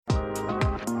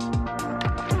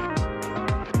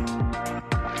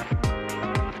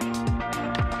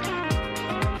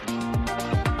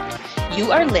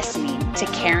You are listening to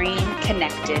Caring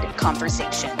Connected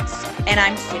Conversations, and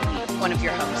I'm Sydney, one of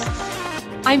your hosts.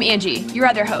 I'm Angie, your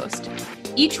other host.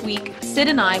 Each week, Sid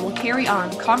and I will carry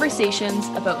on conversations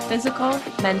about physical,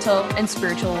 mental, and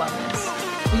spiritual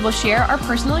wellness. We will share our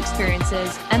personal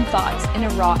experiences and thoughts in a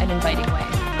raw and inviting way.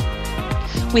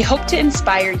 We hope to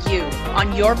inspire you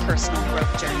on your personal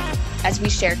growth journey as we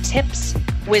share tips,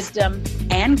 wisdom,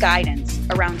 and guidance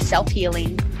around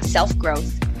self-healing,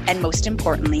 self-growth, and most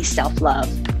importantly,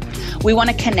 self-love. We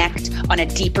want to connect on a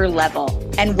deeper level,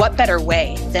 and what better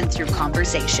way than through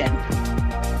conversation?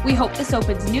 We hope this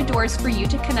opens new doors for you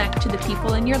to connect to the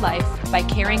people in your life by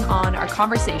carrying on our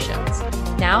conversations.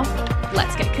 Now,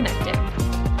 let's get connected.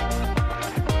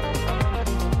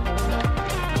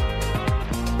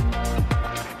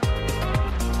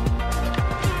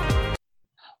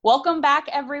 Welcome back,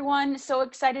 everyone. So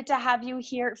excited to have you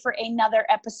here for another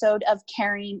episode of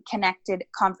Caring Connected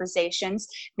Conversations.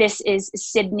 This is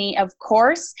Sydney, of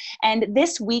course, and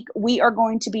this week we are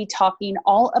going to be talking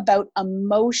all about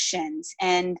emotions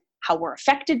and how we're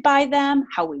affected by them,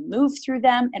 how we move through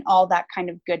them, and all that kind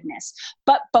of goodness.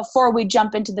 But before we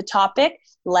jump into the topic,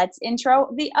 let's intro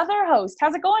the other host.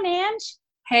 How's it going, Ange?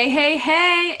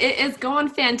 Hey, it is going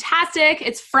fantastic.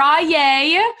 It's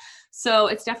Friday. So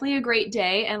it's definitely a great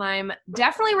day, and I'm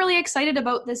definitely really excited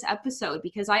about this episode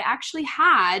because I actually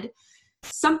had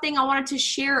something I wanted to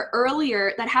share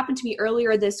earlier that happened to me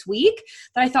earlier this week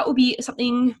that I thought would be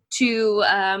something to,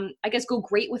 go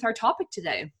great with our topic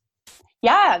today.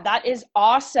 Yeah, that is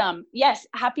awesome. Yes,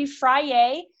 happy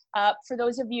Friday. For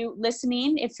those of you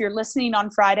listening, if you're listening on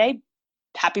Friday,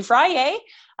 happy Friday.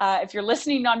 If you're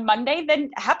listening on Monday, then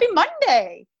happy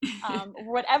Monday.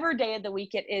 Whatever day of the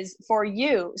week it is for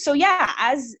you. So yeah,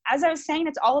 as I was saying,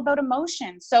 it's all about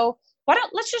emotion. So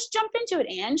let's just jump into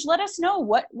it, Ange. Let us know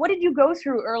what did you go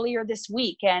through earlier this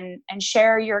week and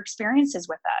share your experiences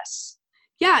with us.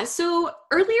 Yeah, so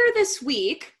earlier this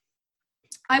week,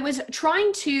 I was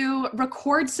trying to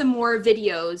record some more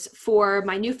videos for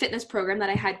my new fitness program that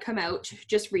I had come out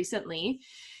just recently.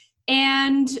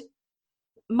 And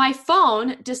my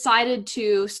phone decided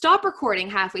to stop recording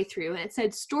halfway through, and it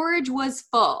said storage was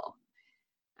full.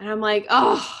 And I'm like,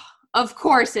 oh, of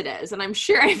course it is. And I'm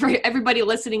sure everybody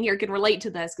listening here can relate to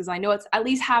this because I know it's at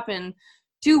least happened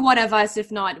to one of us, if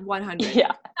not 100.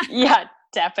 Yeah,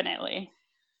 definitely.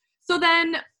 So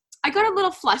then I got a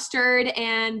little flustered,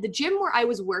 and the gym where I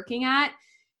was working at,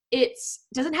 it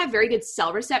doesn't have very good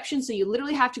cell reception. So you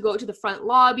literally have to go to the front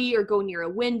lobby or go near a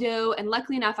window. And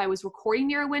luckily enough, I was recording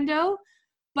near a window.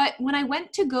 But when I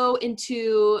went to go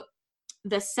into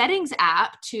the settings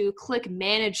app to click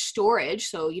manage storage,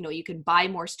 so, you can buy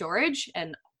more storage,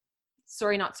 and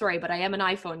not sorry, but I am an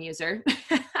iPhone user.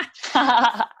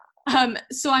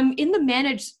 So I'm in the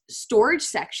manage storage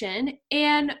section,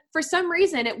 and for some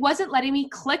reason it wasn't letting me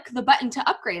click the button to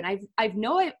upgrade. And I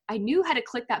knew how to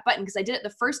click that button because I did it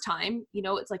the first time.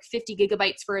 It's like 50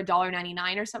 gigabytes for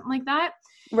 $1.99 or something like that.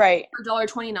 Right. Or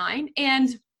 $1.29.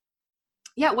 And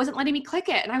yeah, it wasn't letting me click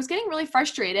it. And I was getting really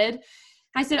frustrated.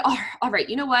 I said, oh, all right,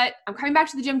 you know what? I'm coming back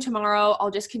to the gym tomorrow.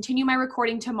 I'll just continue my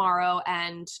recording tomorrow,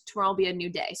 and tomorrow will be a new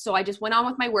day. So I just went on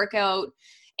with my workout,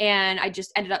 and I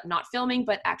just ended up not filming,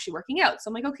 but actually working out. So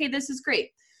I'm like, okay, this is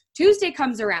great. Tuesday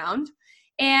comes around,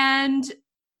 and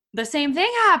the same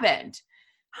thing happened.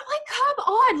 I'm like, come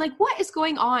on, like, what is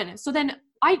going on? So then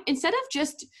instead of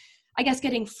just, I guess,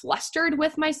 getting flustered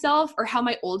with myself or how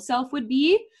my old self would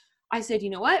be, I said, you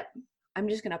know what? I'm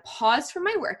just going to pause from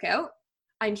my workout.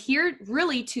 I'm here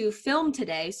really to film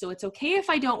today, so it's okay if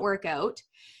I don't work out.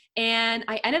 And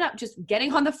I ended up just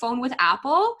getting on the phone with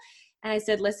Apple, and I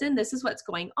said, listen, this is what's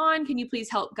going on. Can you please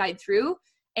help guide through?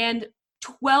 And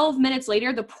 12 minutes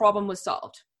later, the problem was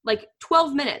solved. Like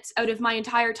 12 minutes out of my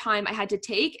entire time I had to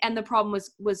take, and the problem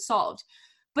was solved.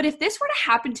 But if this were to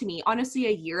happen to me, honestly,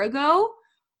 a year ago,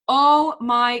 oh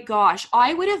my gosh,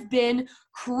 I would have been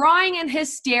crying in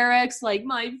hysterics, like,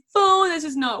 my phone, this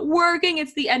is not working.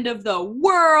 It's the end of the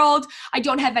world. I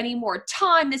don't have any more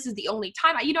time. This is the only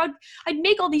time. I'd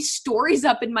make all these stories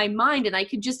up in my mind, and I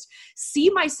could just see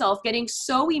myself getting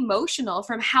so emotional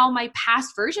from how my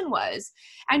past version was,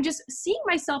 and just seeing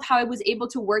myself how I was able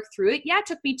to work through it. Yeah, it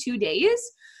took me 2 days.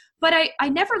 But I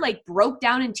never broke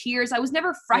down in tears. I was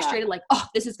never frustrated, oh,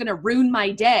 this is going to ruin my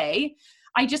day.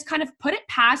 I just kind of put it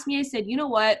past me. I said, you know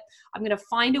what? I'm going to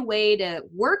find a way to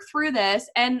work through this.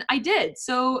 And I did.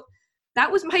 So that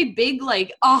was my big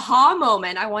aha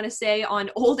moment, I want to say,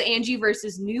 on old Angie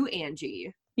versus new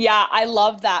Angie. Yeah, I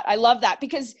love that. I love that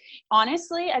because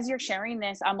honestly, as you're sharing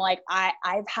this, I'm like,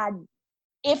 I've had,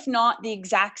 if not the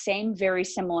exact same, very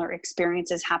similar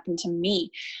experiences happen to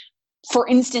me. For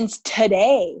instance,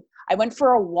 today, I went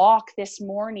for a walk this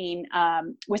morning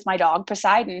with my dog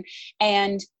Poseidon,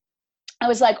 and I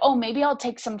was like, oh, maybe I'll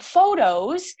take some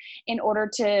photos in order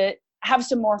to have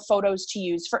some more photos to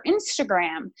use for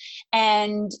Instagram.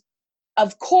 And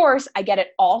of course, I get it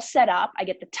all set up. I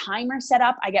get the timer set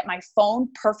up. I get my phone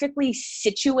perfectly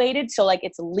situated. So like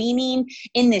it's leaning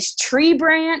in this tree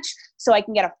branch so I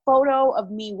can get a photo of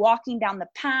me walking down the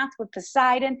path with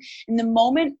Poseidon. And the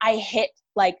moment I hit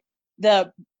like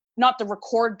not the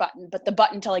record button, but the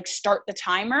button to like start the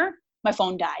timer, my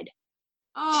phone died.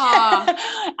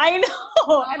 I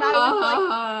know. And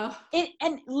I was like,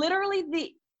 and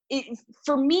literally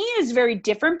for me is very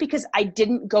different because I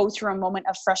didn't go through a moment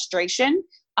of frustration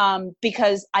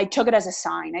because I took it as a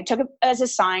sign. I took it as a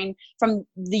sign from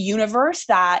the universe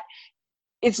that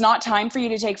it's not time for you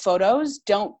to take photos.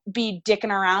 Don't be dicking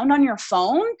around on your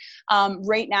phone.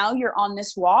 Right now you're on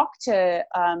this walk to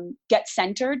get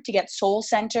centered, to get soul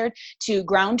centered, to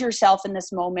ground yourself in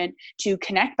this moment, to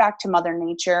connect back to Mother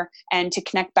Nature and to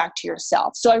connect back to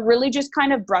yourself. So I really just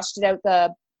kind of brushed it out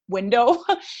the window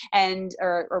and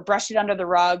or brushed it under the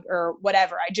rug or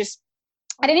whatever. I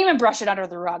didn't even brush it under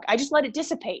the rug. I just let it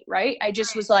dissipate, right? I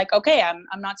just was like, okay, I'm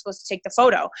not supposed to take the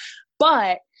photo.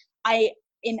 But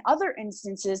in other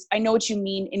instances, I know what you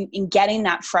mean in getting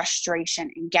that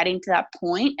frustration and getting to that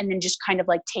point and then just kind of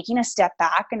like taking a step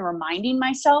back and reminding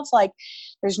myself like,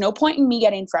 there's no point in me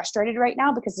getting frustrated right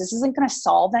now because this isn't going to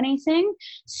solve anything.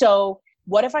 So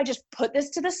what if I just put this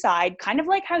to the side, kind of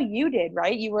like how you did,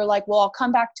 right? You were like, well, I'll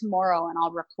come back tomorrow and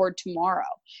I'll record tomorrow,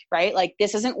 right? Like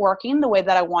this isn't working the way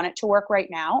that I want it to work right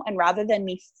now. And rather than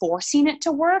me forcing it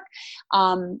to work,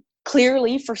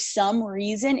 clearly for some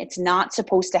reason, it's not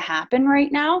supposed to happen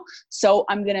right now. So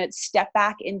I'm going to step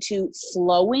back into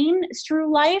flowing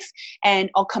through life and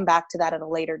I'll come back to that at a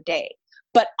later day.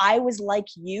 But I was like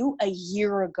you a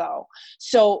year ago.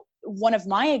 So one of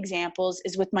my examples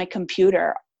is with my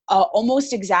computer.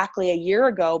 Almost exactly a year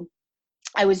ago,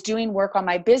 I was doing work on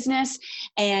my business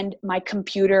and my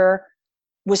computer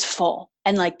was full.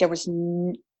 And like it was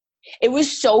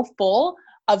so full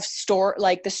of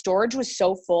the storage was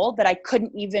so full that I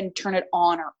couldn't even turn it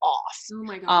on or off. Oh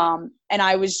my God. And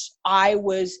I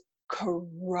was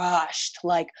crushed,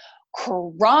 like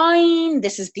crying.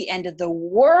 This is the end of the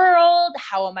world.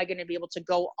 How am I going to be able to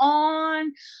go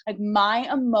on? Like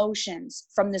my emotions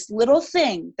from this little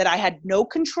thing that I had no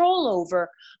control over,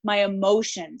 my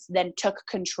emotions then took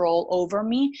control over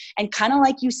me. And kind of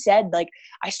like you said, like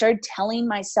I started telling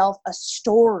myself a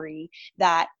story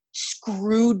that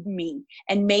screwed me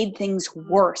and made things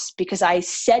worse because I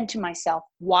said to myself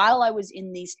while I was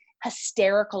in these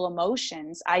hysterical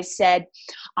emotions, I said,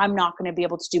 I'm not going to be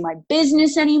able to do my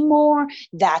business anymore.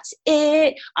 That's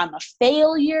it. I'm a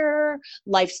failure.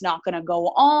 Life's not going to go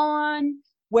on.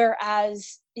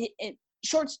 Whereas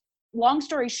long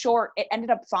story short, it ended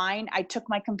up fine. I took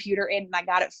my computer in and I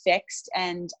got it fixed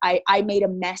and I made a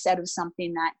mess out of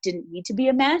something that didn't need to be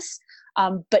a mess.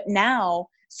 But now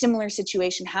similar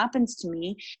situation happens to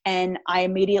me and I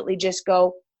immediately just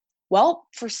go, well,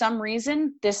 for some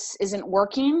reason, this isn't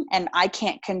working and I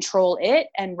can't control it.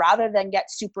 And rather than get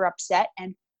super upset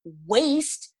and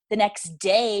waste the next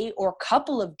day or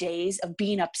couple of days of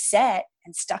being upset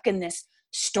and stuck in this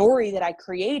story that I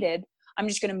created, I'm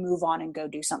just going to move on and go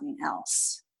do something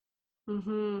else.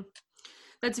 Mm-hmm.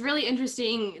 That's really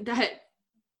interesting that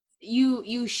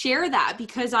you share that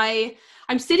because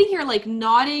I'm sitting here like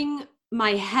nodding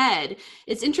my head.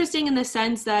 It's interesting in the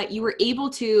sense that you were able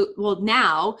to, well,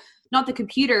 now, not the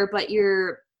computer, but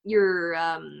your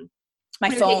my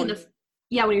phone.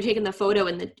 When you're taking the photo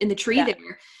in the tree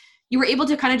there, you were able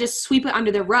to kind of just sweep it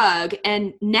under the rug.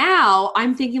 And now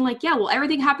I'm thinking like, yeah, well,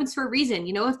 everything happens for a reason.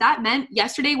 You know, if that meant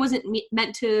yesterday wasn't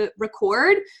meant to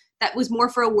record, that was more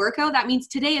for a workout, that means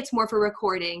today it's more for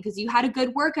recording because you had a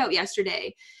good workout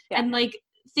yesterday. Yeah. And like,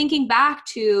 thinking back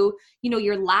to, you know,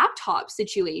 your laptop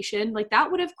situation, like that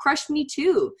would have crushed me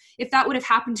too. If that would have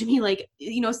happened to me, like,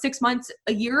 you know, 6 months,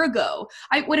 a year ago,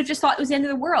 I would have just thought it was the end of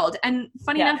the world. And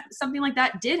funny enough, something like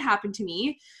that did happen to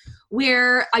me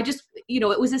where I just, you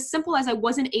know, it was as simple as I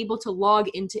wasn't able to log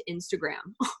into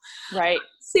Instagram. Right.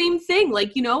 Same thing.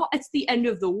 Like, you know, it's the end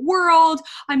of the world.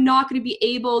 I'm not going to be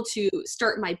able to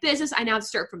start my business. I now have to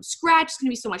start from scratch. It's going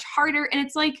to be so much harder. And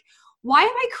it's like, why am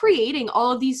I creating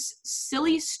all of these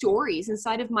silly stories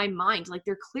inside of my mind? Like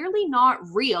they're clearly not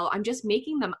real. I'm just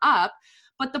making them up.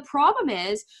 But the problem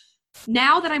is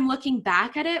now that I'm looking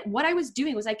back at it, what I was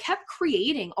doing was I kept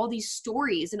creating all these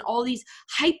stories and all these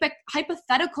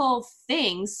hypothetical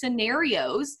things,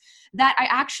 scenarios that I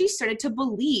actually started to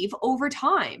believe over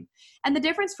time. And the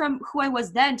difference from who I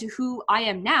was then to who I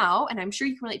am now, and I'm sure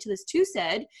you can relate to this too,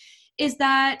 Sid, is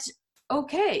that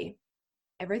okay.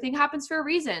 Everything happens for a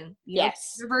reason.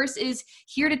 Yes. The universe is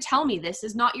here to tell me this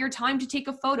is not your time to take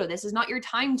a photo. This is not your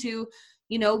time to,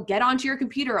 get onto your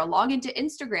computer or log into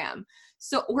Instagram.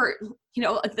 So, or,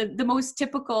 the most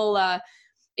typical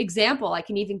example I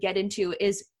can even get into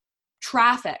is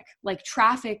traffic. Like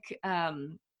traffic, oh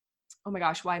my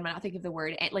gosh, why am I not thinking of the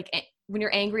word? Like when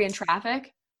you're angry in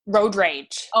traffic. Road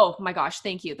rage. Oh my gosh,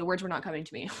 thank you. The words were not coming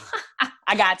to me.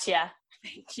 I gotcha.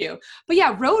 Thank you. But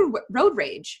yeah, road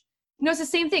rage. It's the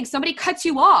same thing. Somebody cuts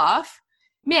you off.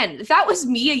 Man, if that was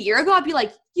me a year ago, I'd be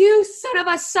like, you son of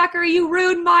a sucker, you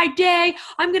ruined my day.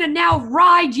 I'm going to now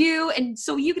ride you. And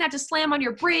so you're going to have to slam on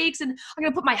your brakes, and I'm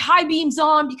going to put my high beams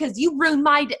on because you ruined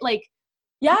my day. Like,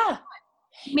 yeah.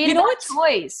 Man, it's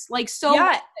choice. Like, so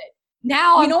yeah.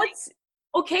 Now I'm like,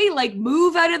 okay, like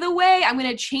move out of the way. I'm going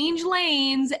to change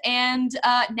lanes. And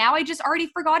now I just already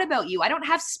forgot about you. I don't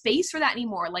have space for that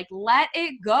anymore. Like, let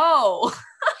it go.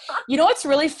 What's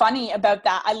really funny about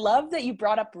that? I love that you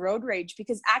brought up road rage,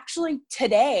 because actually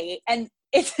today, and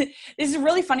this is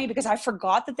really funny because I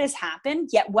forgot that this happened.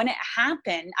 Yet when it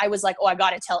happened, I was like, oh, I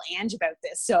got to tell Ange about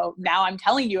this. So now I'm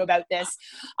telling you about this.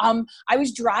 I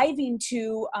was driving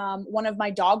to one of my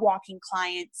dog walking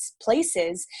clients'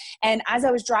 places. And as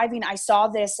I was driving, I saw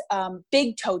this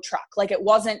big tow truck. Like, it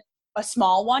wasn't a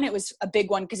small one. It was a big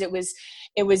one, because it was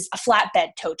a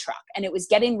flatbed tow truck, and it was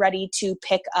getting ready to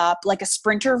pick up like a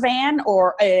Sprinter van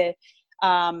or a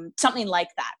something like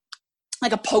that,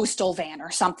 like a postal van or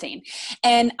something.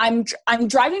 And I'm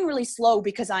driving really slow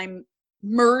because I'm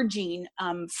merging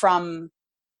from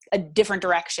a different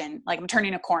direction. Like, I'm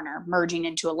turning a corner, merging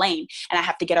into a lane, and I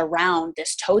have to get around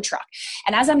this tow truck.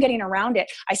 And as I'm getting around it,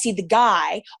 I see the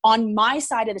guy on my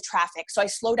side of the traffic. So I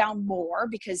slow down more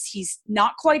because he's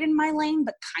not quite in my lane,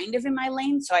 but kind of in my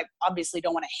lane. So I obviously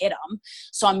don't want to hit him.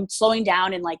 So I'm slowing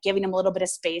down and like giving him a little bit of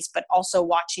space, but also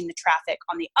watching the traffic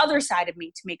on the other side of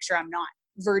me to make sure I'm not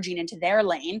verging into their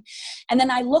lane. And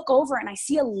then I look over and I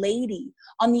see a lady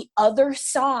on the other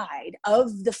side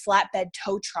of the flatbed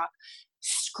tow truck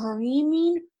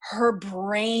screaming her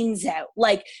brains out.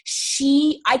 Like,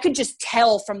 I could just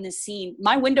tell from the scene,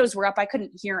 my windows were up, I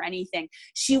couldn't hear anything.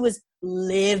 She was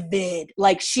livid.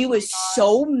 Like, she was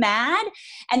so mad.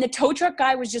 And the tow truck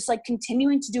guy was just like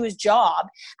continuing to do his job.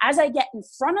 As I get in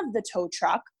front of the tow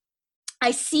truck, I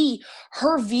see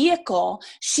her vehicle.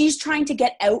 She's trying to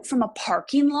get out from a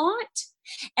parking lot.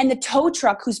 And the tow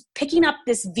truck, who's picking up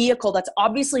this vehicle that's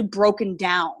obviously broken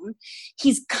down,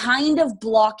 he's kind of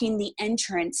blocking the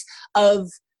entrance of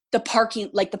the parking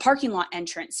lot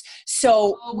entrance.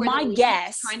 So my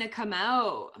guess, trying to come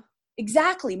out.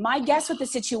 Exactly. My guess with the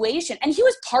situation, and he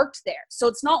was parked there. So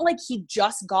it's not like he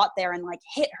just got there and like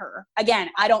hit her. Again,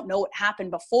 I don't know what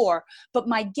happened before, but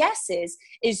my guess is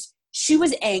she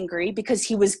was angry because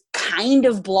he was kind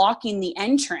of blocking the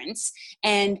entrance,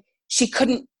 and she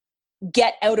couldn't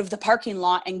get out of the parking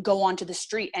lot and go onto the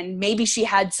street. And maybe she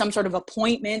had some sort of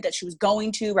appointment that she was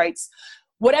going to, right?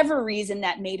 Whatever reason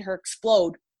that made her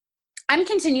explode. I'm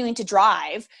continuing to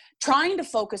drive, trying to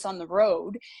focus on the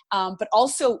road, but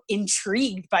also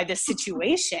intrigued by this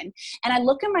situation. And I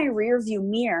look in my rear view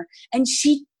mirror, and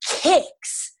she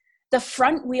kicks the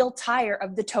front wheel tire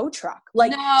of the tow truck.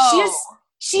 Like, no.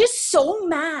 She is so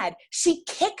mad. She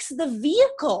kicks the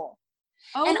vehicle.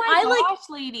 Oh, and my gosh,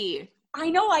 lady. I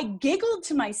know, I giggled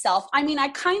to myself. I mean, I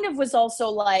kind of was also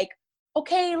like,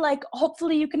 okay, like,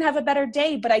 hopefully you can have a better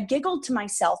day. But I giggled to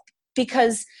myself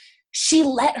because she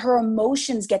let her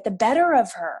emotions get the better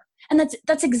of her. And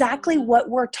that's exactly what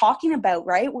we're talking about,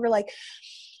 right? We're like,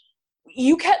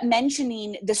 you kept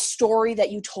mentioning the story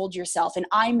that you told yourself, and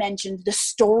I mentioned the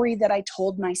story that I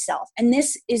told myself. And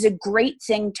this is a great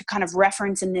thing to kind of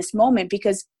reference in this moment,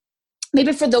 because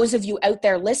maybe for those of you out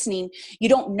there listening, you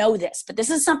don't know this, but this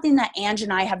is something that Ange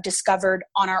and I have discovered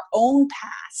on our own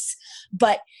paths.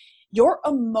 But your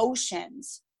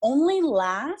emotions only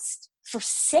last for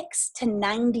 6 to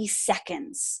 90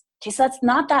 seconds. Okay, so that's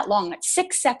not that long. That's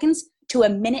 6 seconds to a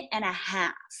minute and a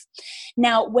half.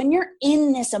 Now, when you're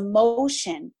in this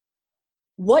emotion,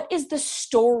 what is the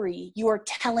story you are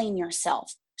telling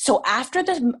yourself? So after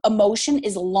the emotion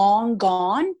is long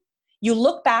gone, you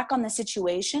look back on the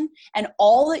situation, and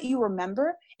all that you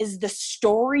remember is the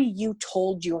story you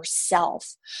told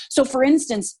yourself. So for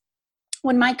instance,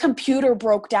 when my computer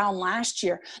broke down last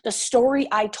year, the story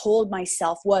I told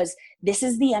myself was, this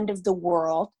is the end of the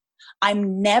world.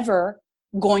 I'm never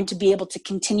going to be able to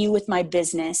continue with my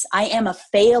business. I am a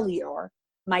failure.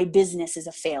 My business is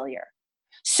a failure.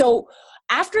 So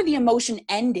after the emotion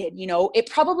ended, it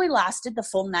probably lasted the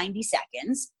full 90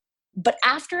 seconds. But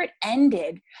after it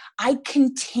ended, I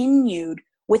continued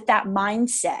with that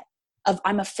mindset of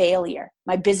I'm a failure.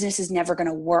 My business is never going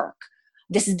to work.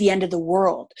 This is the end of the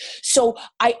world. So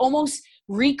I almost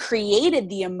recreated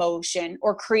the emotion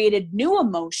or created new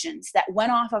emotions that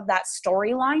went off of that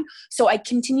storyline. So I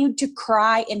continued to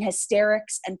cry in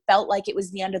hysterics and felt like it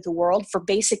was the end of the world for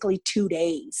basically 2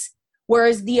 days.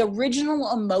 Whereas the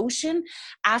original emotion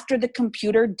after the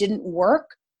computer didn't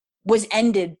work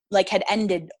had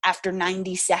ended after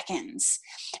 90 seconds.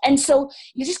 And so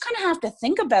you just kind of have to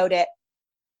think about it.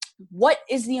 What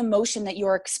is the emotion that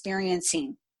you're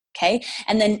experiencing? Okay.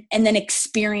 And then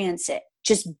experience it.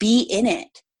 Just be in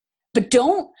it. But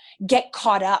don't get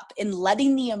caught up in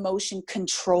letting the emotion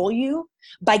control you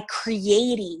by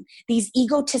creating these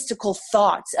egotistical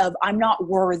thoughts of I'm not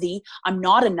worthy, I'm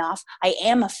not enough, I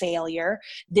am a failure.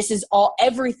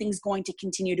 Everything's going to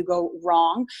continue to go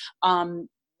wrong.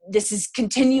 This is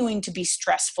continuing to be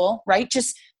stressful, right?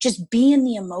 Just be in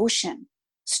the emotion.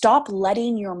 Stop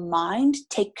letting your mind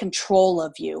take control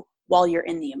of you while you're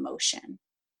in the emotion.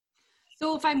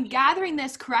 So if I'm gathering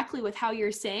this correctly with how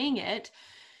you're saying it,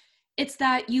 it's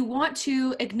that you want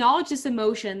to acknowledge this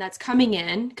emotion that's coming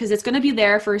in because it's going to be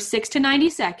there for 6 to 90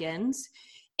 seconds,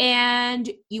 and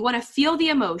you want to feel the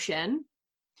emotion.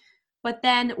 But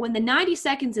then when the 90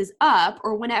 seconds is up,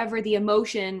 or whenever the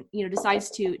emotion, decides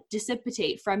to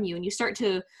dissipate from you, and you start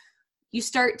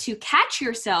to catch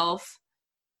yourself,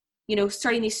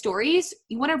 starting these stories,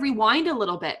 you want to rewind a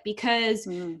little bit because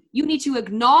you need to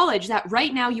acknowledge that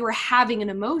right now you are having an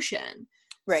emotion.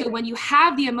 Right. So when you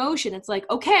have the emotion, it's like,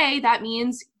 okay, that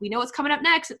means we know what's coming up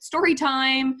next. It's story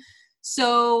time.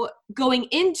 So going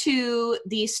into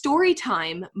the story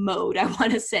time mode, I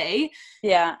want to say,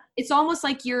 it's almost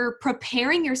like you're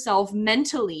preparing yourself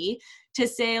mentally to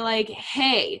say like,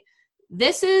 hey,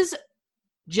 this is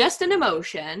just an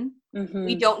emotion. Mm-hmm.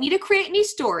 We don't need to create any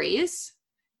stories.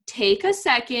 Take a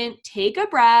second, take a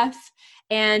breath,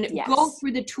 and go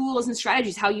through the tools and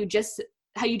strategies, how you just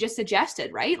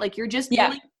suggested, right? Like you're just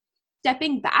really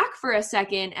stepping back for a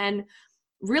second and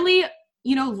really,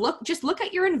 look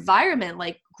at your environment,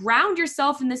 like ground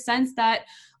yourself in the sense that,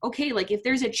 okay, like if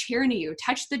there's a chair near you,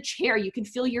 touch the chair, you can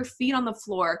feel your feet on the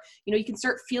floor, you can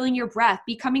start feeling your breath,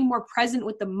 becoming more present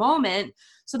with the moment.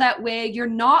 So that way you're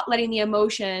not letting the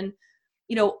emotion,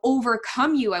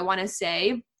 overcome you, I want to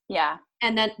say. Yeah.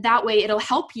 And then that way it'll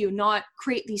help you not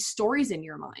create these stories in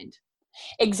your mind.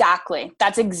 Exactly.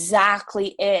 That's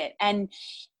exactly it. And,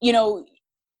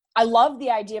 I love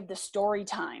the idea of the story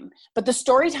time, but the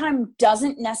story time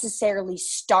doesn't necessarily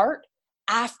start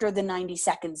after the 90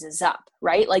 seconds is up,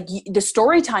 right? Like the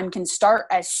story time can start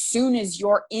as soon as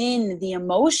you're in the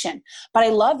emotion. But I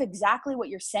love exactly what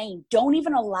you're saying. Don't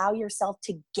even allow yourself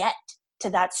to get to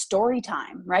that story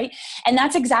time, right? And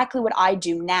that's exactly what I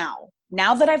do now.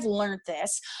 Now that I've learned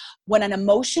this, when an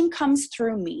emotion comes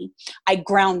through me, I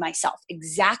ground myself.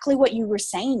 Exactly what you were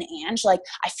saying, Ange. Like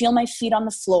I feel my feet on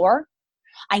the floor.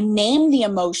 I name the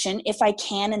emotion if I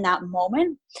can in that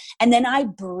moment. And then I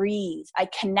breathe. I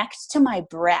connect to my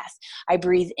breath. I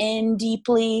breathe in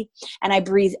deeply and I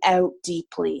breathe out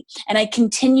deeply. And I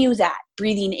continue that,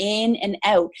 breathing in and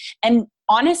out. And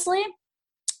honestly,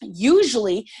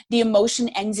 usually the emotion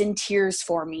ends in tears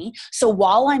for me. So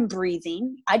while I'm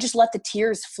breathing, I just let the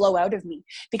tears flow out of me.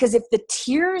 Because if the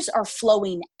tears are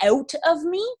flowing out of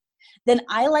me, then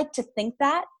I like to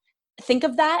think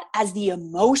of that as the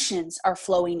emotions are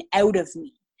flowing out of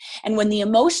me. And when the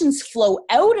emotions flow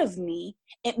out of me,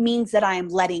 it means that I am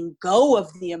letting go of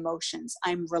the emotions.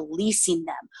 I'm releasing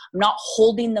them. I'm not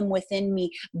holding them within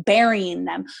me, burying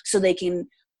them so they can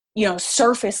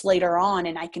surface later on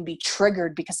and I can be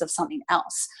triggered because of something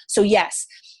else. So yes,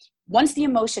 once the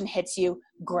emotion hits you,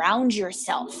 ground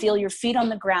yourself, feel your feet on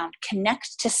the ground,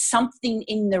 connect to something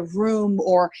in the room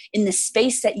or in the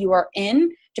space that you are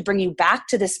in to bring you back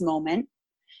to this moment.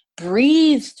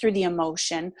 Breathe through the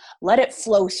emotion, let it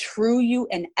flow through you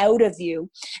and out of you.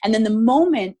 And then the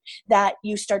moment that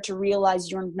you start to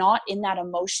realize you're not in that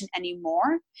emotion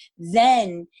anymore,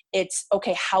 then it's,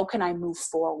 okay, how can I move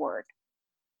forward?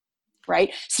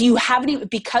 Right? So you haven't even,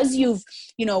 because you've,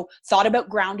 thought about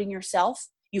grounding yourself,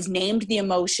 you've named the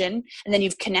emotion, and then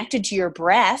you've connected to your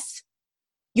breath,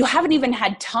 you haven't even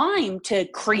had time to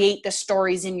create the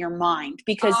stories in your mind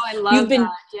because you've been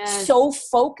so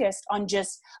focused on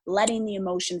just letting the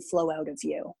emotion flow out of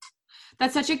you.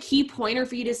 That's such a key pointer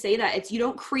for you to say that. It's you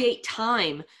don't create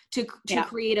time to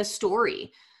create a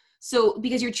story. So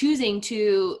because you're choosing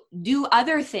to do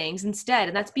other things instead,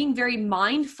 and that's being very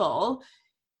mindful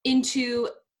into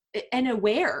and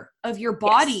aware of your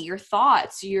body, your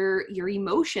thoughts, your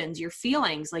emotions, your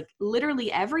feelings, like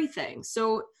literally everything.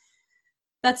 So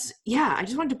that's, I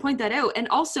just wanted to point that out. And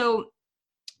also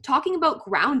talking about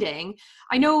grounding,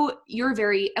 I know you're a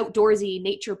very outdoorsy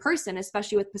nature person,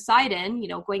 especially with Poseidon,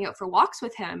 going out for walks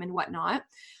with him and whatnot.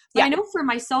 But Yeah. I know for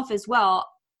myself as well,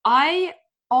 I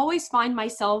always find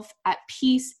myself at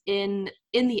peace in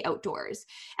the outdoors.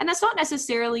 And that's not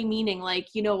necessarily meaning like,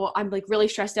 I'm like really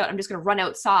stressed out, I'm just going to run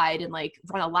outside and like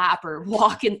run a lap or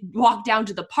walk down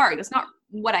to the park. That's not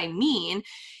what I mean.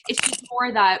 It's just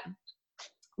more that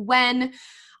when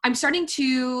I'm starting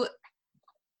to,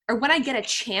 or when I get a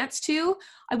chance to,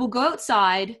 I will go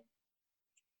outside,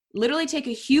 literally take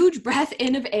a huge breath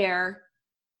in of air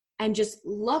and just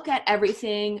look at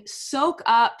everything, soak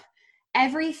up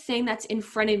everything that's in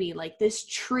front of me, like this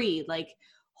tree, like,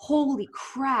 holy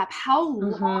crap, how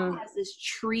long has this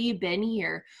tree been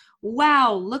here?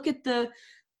 Wow, look at the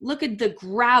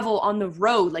gravel on the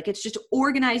road. Like, it's just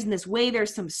organized in this way.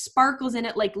 There's some sparkles in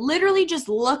it, like literally just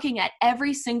looking at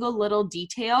every single little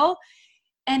detail.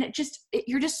 And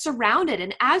you're just surrounded.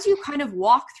 And as you kind of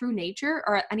walk through nature,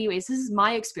 or anyways, this is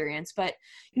my experience, but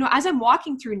as I'm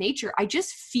walking through nature, I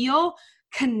just feel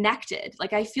connected.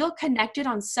 Like, I feel connected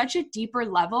on such a deeper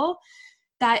level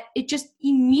that it just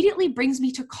immediately brings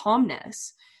me to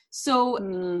calmness.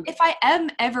 So if I am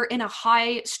ever in a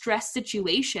high stress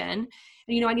situation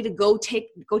and, I need to go take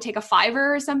a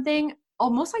fiver or something,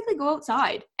 I'll most likely go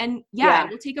outside and I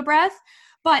will take a breath.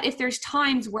 But if there's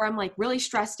times where I'm like really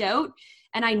stressed out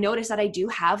and I notice that I do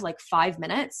have like 5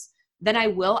 minutes, then I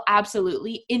will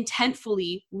absolutely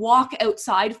intentfully walk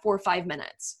outside for 5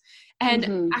 minutes.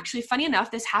 And actually, funny enough,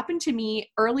 this happened to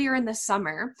me earlier in the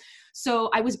summer.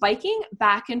 So I was biking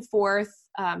back and forth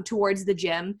towards the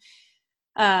gym,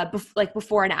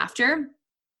 before and after.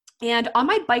 And on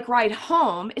my bike ride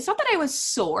home, it's not that I was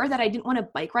sore that I didn't want to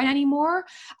bike ride anymore.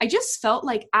 I just felt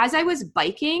like as I was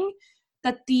biking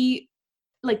that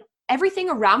everything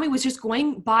around me was just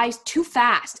going by too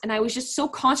fast. And I was just so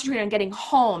concentrated on getting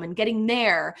home and getting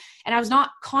there. And I was not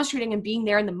concentrating on being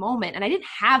there in the moment. And I didn't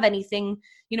have anything,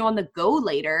 on the go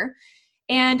later.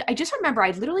 And I just remember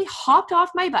I literally hopped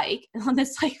off my bike on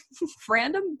this like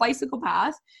random bicycle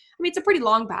path. I mean, it's a pretty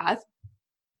long path.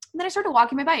 And then I started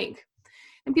walking my bike.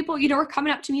 And people, were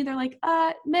coming up to me. They're like,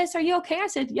 miss, are you okay? I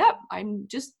said, yep, I'm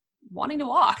just wanting to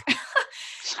walk.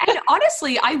 And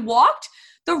honestly, I walked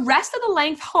the rest of the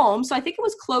length home. So I think it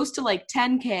was close to like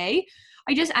 10K.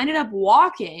 I just ended up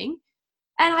walking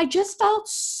and I just felt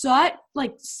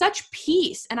such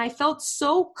peace. And I felt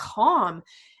so calm.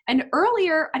 And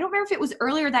earlier, I don't remember if it was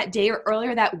earlier that day or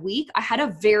earlier that week, I had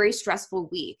a very stressful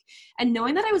week. And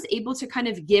knowing that I was able to kind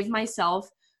of give myself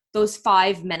those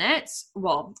 5 minutes,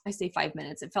 well, I say 5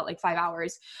 minutes, it felt like 5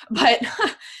 hours, but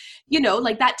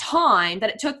like that time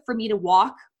that it took for me to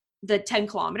walk the 10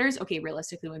 kilometers, okay,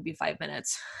 realistically it would be 5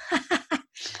 minutes.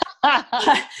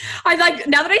 I like,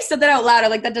 now that I said that out loud, I'm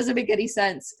like, that doesn't make any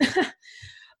sense.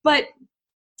 But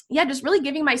yeah, just really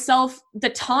giving myself the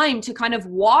time to kind of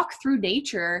walk through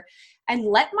nature and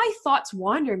let my thoughts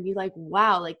wander and be like,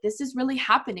 wow, like this is really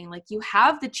happening. Like you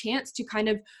have the chance to kind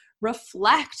of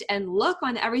reflect and look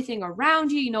on everything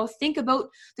around you, think about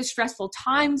the stressful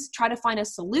times, try to find a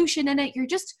solution in it. You're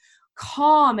just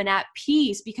calm and at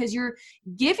peace because you're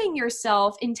giving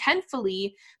yourself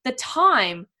intentfully the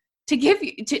time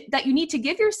that you need to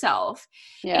give yourself.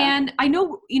 Yeah. And I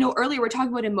know, earlier we're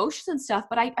talking about emotions and stuff,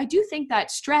 but I do think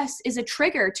that stress is a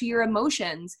trigger to your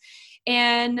emotions.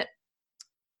 And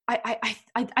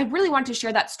I really want to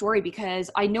share that story because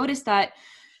I noticed that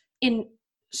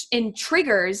in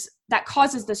triggers that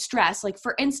causes the stress, like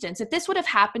for instance, if this would have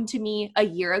happened to me a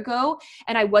year ago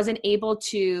and I wasn't able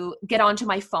to get onto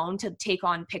my phone to take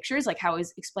on pictures, like how I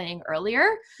was explaining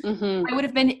earlier, I would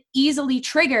have been easily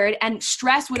triggered and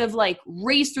stress would have like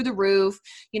raised through the roof,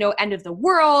 end of the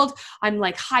world. I'm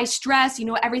like high stress,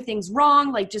 everything's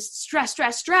wrong, like just stress.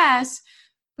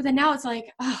 But then now it's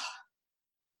like,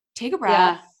 take a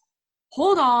breath,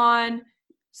 hold on.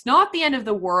 It's not the end of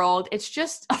the world. It's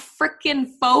just a freaking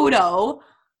photo.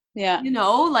 Yeah.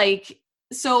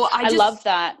 So I love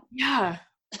that. Yeah.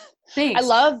 Thanks.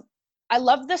 I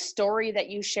love the story that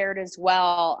you shared as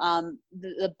well.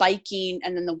 The biking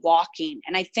and then the walking.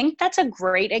 And I think that's a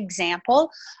great example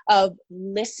of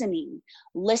listening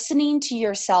to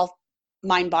yourself,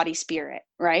 mind, body, spirit,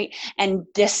 right? And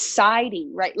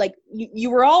deciding, right? Like you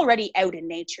were already out in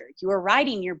nature. You were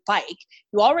riding your bike.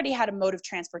 You already had a mode of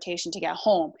transportation to get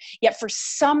home. Yet for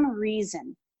some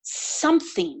reason,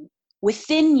 something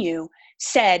within you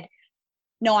said,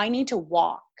 no, I need to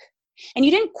walk. And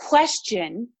you didn't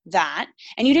question that.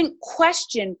 And you didn't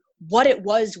question what it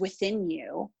was within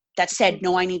you that said,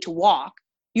 no, I need to walk.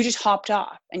 You just hopped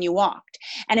off and you walked.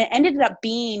 And it ended up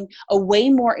being a way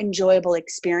more enjoyable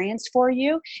experience for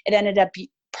you. It ended up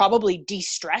probably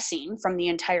de-stressing from the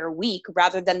entire week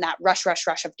rather than that rush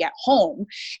of get home.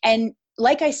 And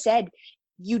like I said,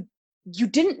 you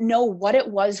didn't know what it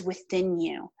was within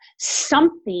you.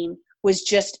 Something was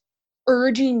just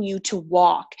urging you to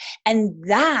walk. And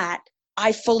that,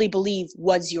 I fully believe,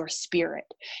 was your spirit.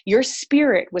 Your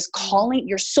spirit was calling,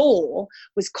 your soul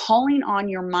was calling on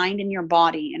your mind and your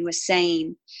body and was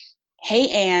saying, hey,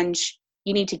 Ange,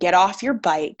 you need to get off your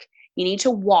bike. You need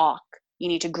to walk. You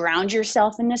need to ground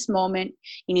yourself in this moment.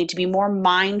 You need to be more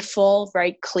mindful,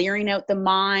 right? Clearing out the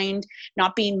mind,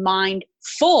 not being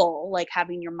mindful, like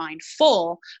having your mind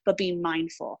full, but being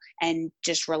mindful and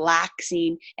just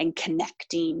relaxing and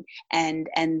connecting and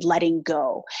letting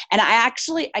go. And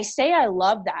I say I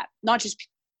love that, not just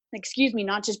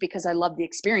because I love the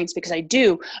experience, because I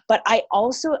do, but I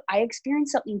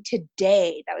experienced something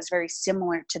today that was very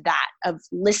similar to that, of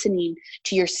listening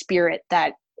to your spirit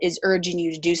that is urging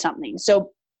you to do something. So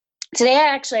today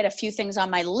I actually had a few things on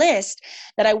my list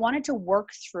that I wanted to work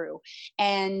through.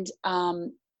 And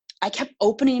I kept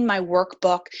opening my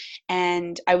workbook,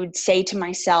 and I would say to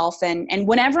myself, and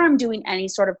whenever I'm doing any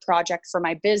sort of project for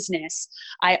my business,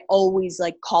 I always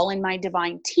like call in my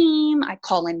divine team. I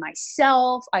call in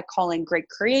myself. I call in Great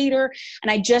Creator.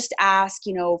 And I just ask,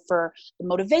 for the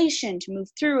motivation to move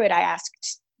through it. I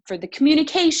asked for the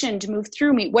communication to move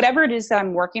through me, whatever it is that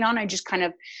I'm working on. I just kind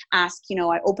of ask,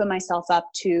 I open myself up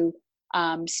to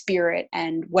spirit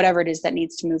and whatever it is that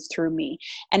needs to move through me.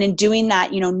 And in doing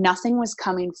that, nothing was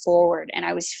coming forward. And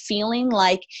I was feeling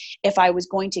like if I was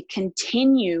going to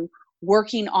continue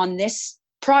working on this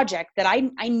project that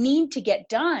I need to get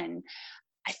done,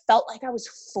 I felt like I was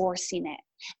forcing it.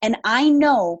 And I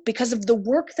know, because of the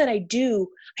work that I do,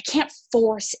 I can't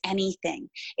force anything.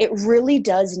 It really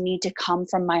does need to come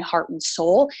from my heart and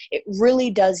soul. It really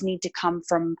does need to come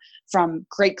from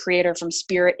Great Creator, from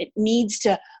spirit. It needs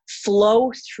to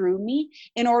flow through me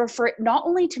in order for it not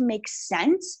only to make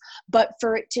sense, but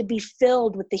for it to be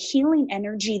filled with the healing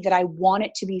energy that I want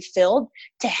it to be filled,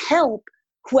 to help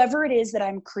whoever it is that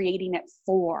I'm creating it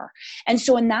for. And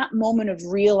so in that moment of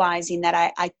realizing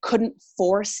that I couldn't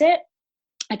force it,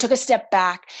 I took a step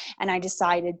back and I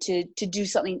decided to do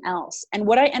something else. And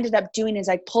what I ended up doing is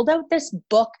I pulled out this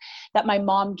book that my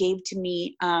mom gave to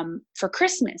me for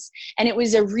Christmas. And it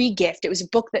was a re-gift. It was a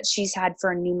book that she's had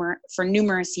for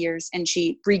numerous years, and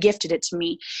she re-gifted it to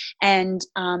me. And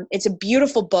it's a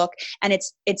beautiful book, and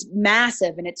it's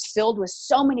massive, and it's filled with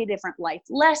so many different life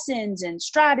lessons and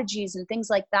strategies and things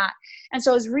like that. And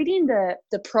so I was reading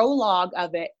the prologue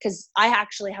of it, because I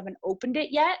actually haven't opened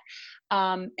it yet.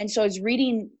 And so I was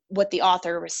reading what the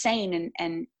author was saying,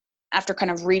 and after kind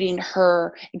of reading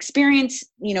her experience,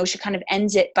 she kind of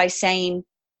ends it by saying,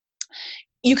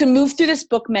 you can move through this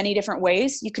book many different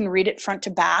ways. You can read it front to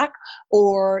back,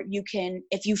 or you can,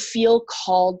 if you feel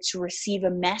called to receive a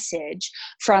message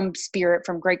from spirit,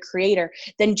 from Great Creator,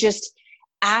 then just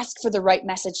ask for the right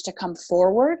message to come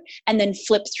forward, and then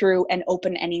flip through and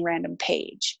open any random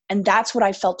page. And that's what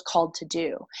I felt called to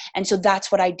do. And so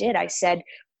that's what I did. I said,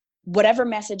 whatever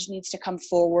message needs to come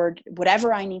forward,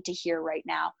 whatever I need to hear right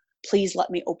now, please let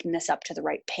me open this up to the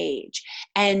right page.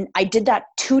 And I did that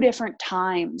 2 different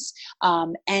times.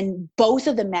 And both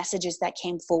of the messages that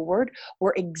came forward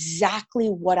were exactly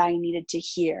what I needed to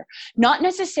hear. Not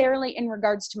necessarily in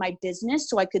regards to my business,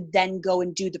 so I could then go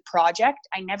and do the project.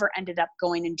 I never ended up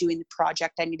going and doing the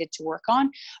project I needed to work on,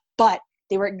 but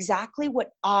they were exactly what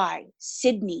I,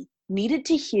 Sydney, needed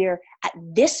to hear at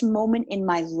this moment in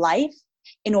my life,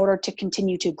 in order to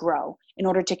continue to grow, in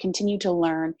order to continue to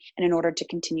learn, and in order to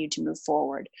continue to move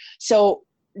forward. So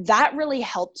that really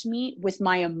helped me with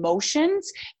my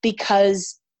emotions,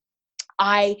 because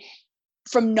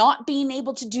from not being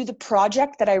able to do the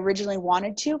project that I originally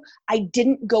wanted to, I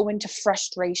didn't go into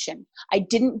frustration. I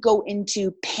didn't go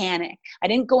into panic. I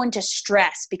didn't go into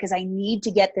stress because I need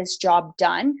to get this job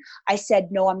done. I said,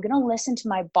 no, I'm going to listen to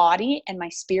my body and my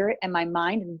spirit and my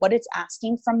mind and what it's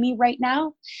asking from me right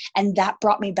now. And that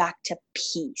brought me back to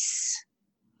peace.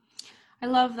 I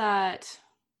love that.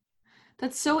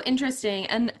 That's so interesting.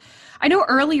 And I know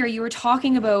earlier you were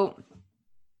talking about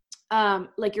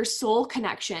like your soul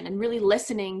connection and really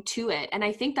listening to it. And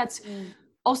I think that's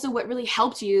also what really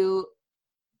helped you,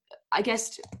 I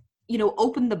guess,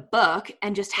 open the book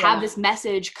and just have this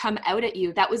message come out at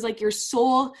you. That was like your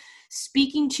soul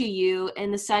speaking to you,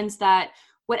 in the sense that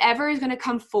whatever is going to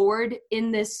come forward in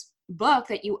this book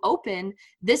that you open,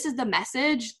 this is the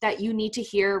message that you need to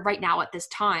hear right now at this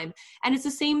time. And it's the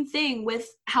same thing with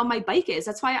how my bike is.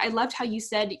 That's why I loved how you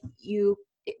said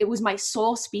it was my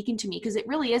soul speaking to me, because it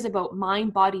really is about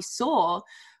mind, body, soul.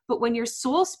 But when your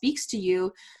soul speaks to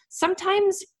you,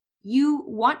 sometimes you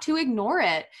want to ignore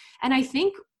it. And I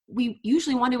think we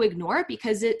usually want to ignore it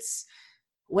because it's,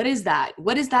 what is that?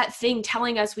 What is that thing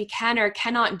telling us we can or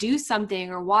cannot do something?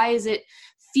 Or why is it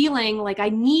feeling like I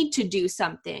need to do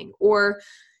something? Or,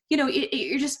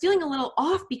 you're just feeling a little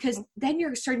off, because then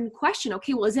you're starting to question,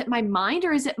 okay, well, is it my mind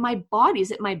or is it my body?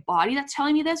 Is it my body that's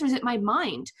telling me this, or is it my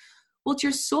mind? Well, it's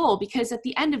your soul, because at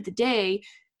the end of the day,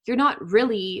 you're not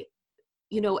really,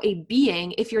 a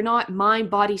being if you're not mind,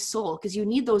 body, soul, because you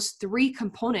need those three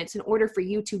components in order for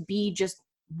you to be just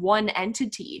one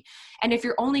entity. And if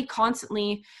you're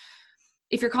constantly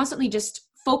just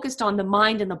focused on the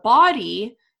mind and the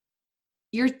body,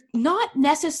 you're not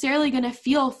necessarily going to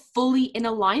feel fully in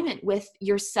alignment with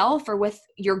yourself or with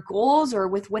your goals or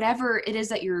with whatever it is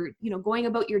that you're, going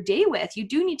about your day with. You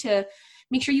do need to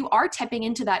make sure you are tapping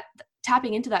into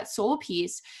that soul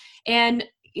piece. And,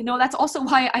 that's also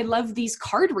why I love these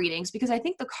card readings, because I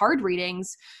think the card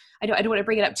readings, I don't want to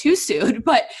bring it up too soon,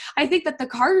 but I think that the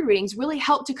card readings really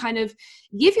help to kind of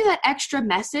give you that extra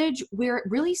message where it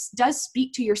really does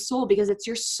speak to your soul, because it's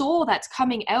your soul that's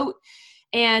coming out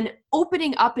and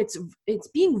opening up. It's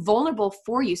being vulnerable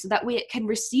for you, so that way it can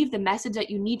receive the message that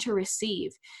you need to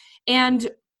receive. And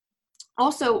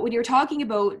also, when you're talking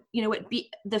about,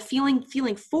 the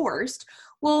feeling forced,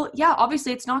 well, yeah,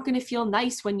 obviously it's not going to feel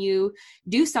nice when you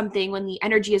do something when the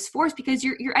energy is forced, because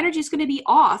your energy is going to be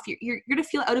off. You're going to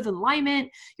feel out of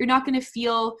alignment. You're not going to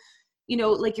feel,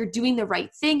 like you're doing the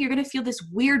right thing. You're going to feel this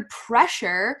weird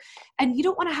pressure, and you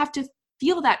don't want to have to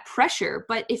feel that pressure.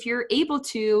 But if you're able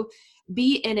to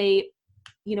be in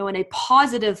a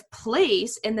positive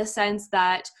place, in the sense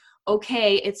that,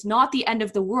 okay, it's not the end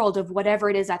of the world of whatever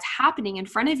it is that's happening in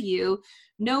front of you.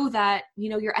 Know that,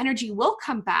 your energy will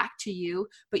come back to you,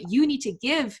 but you need to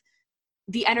give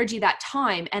the energy that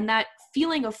time. And that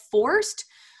feeling of forced,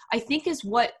 I think, is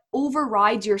what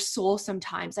overrides your soul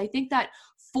sometimes. I think that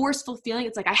forceful feeling,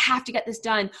 it's like, I have to get this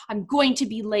done. I'm going to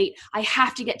be late. I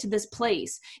have to get to this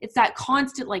place. It's that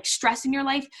constant stress in your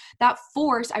life. That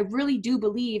force, I really do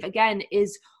believe, again,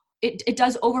 is it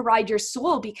does override your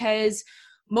soul, because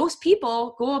most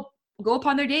people go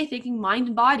upon their day thinking mind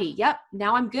and body. Yep,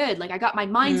 now I'm good. I got my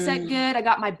mindset good. I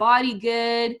got my body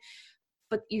good.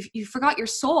 But you forgot your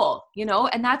soul,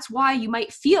 and that's why you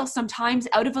might feel sometimes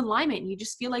out of alignment. You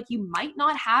just feel like you might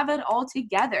not have it all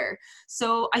together.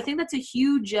 So I think that's a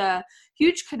huge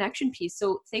connection piece.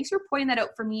 So thanks for pointing that out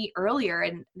for me earlier.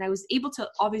 And I was able to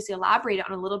obviously elaborate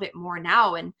on a little bit more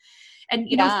now. And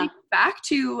think back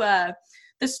to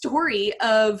the story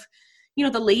of,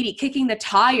 the lady kicking the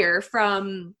tire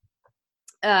from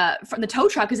the tow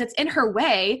truck because it's in her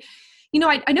way.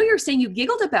 I know you're saying you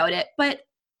giggled about it, but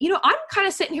I'm kind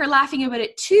of sitting here laughing about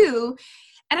it too.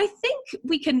 And I think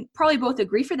we can probably both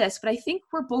agree for this, but I think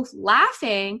we're both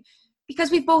laughing because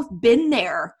we've both been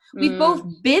there. We've both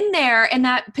been there in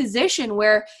that position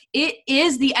where it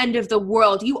is the end of the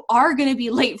world. You are going to be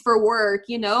late for work.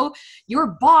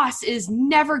 Your boss is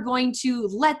never going to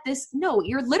let this. No,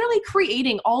 you're literally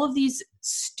creating all of these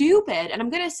stupid, and I'm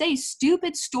going to say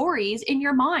stupid stories in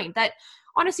your mind that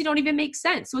honestly don't even make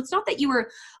sense. So it's not that you were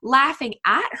laughing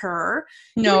at her.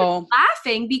 No. You were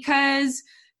laughing because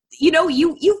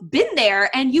you've been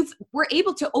there and were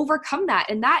able to overcome that.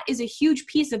 And that is a huge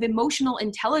piece of emotional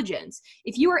intelligence.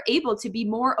 If you are able to be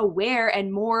more aware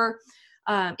and more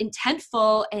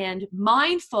intentful and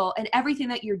mindful in everything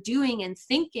that you're doing and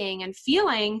thinking and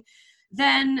feeling,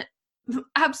 then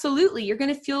absolutely, you're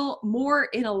going to feel more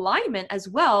in alignment as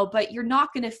well, but you're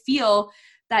not going to feel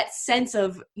that sense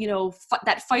of,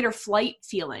 that fight or flight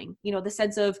feeling, the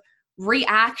sense of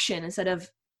reaction instead of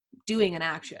doing an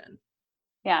action.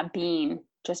 Yeah.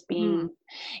 Just being.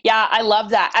 Yeah. I love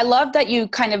that. I love that you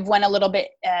kind of went a little bit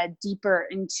deeper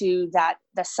into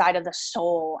the side of the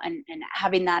soul and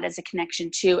having that as a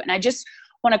connection too. And I just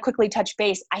want to quickly touch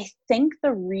base. I think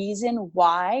the reason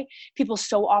why people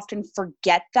so often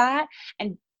forget that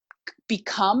and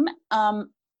become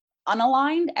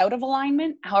unaligned, out of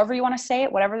alignment, however you want to say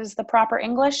it, whatever is the proper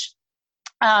English,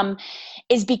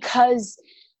 is because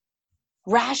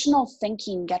rational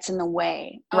thinking gets in the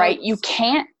way, right? You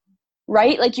can't,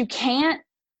 right? You can't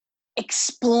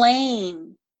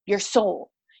explain your soul.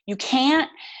 You can't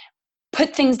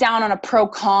put things down on a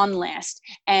pro-con list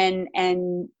and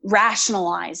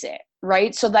rationalize it,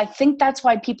 right? So I think that's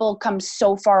why people come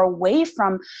so far away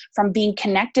from being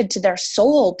connected to their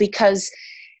soul, because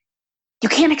you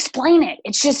can't explain it.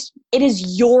 It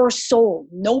is your soul.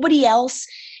 Nobody else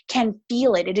can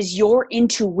feel it. It is your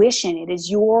intuition. It is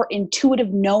your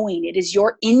intuitive knowing. It is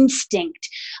your instinct.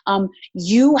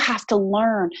 You have to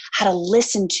learn how to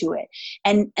listen to it.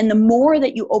 And the more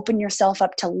that you open yourself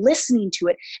up to listening to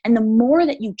it, and the more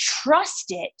that you trust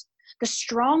it, the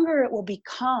stronger it will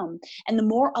become, and the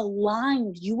more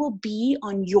aligned you will be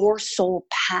on your soul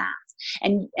path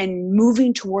and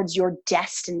moving towards your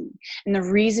destiny and the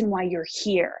reason why you're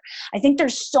here. I think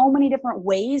there's so many different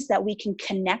ways that we can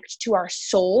connect to our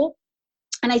soul.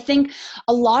 And I think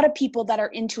a lot of people that are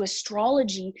into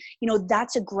astrology,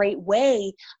 that's a great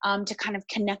way to kind of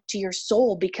connect to your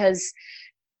soul, because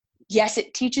yes,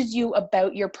 it teaches you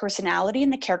about your personality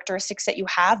and the characteristics that you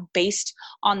have based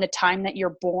on the time that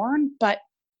you're born. But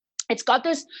it's got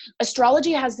this,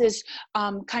 astrology has this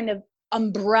kind of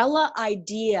umbrella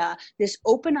idea, this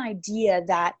open idea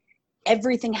that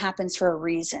everything happens for a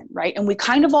reason, right? And we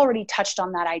kind of already touched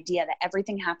on that idea that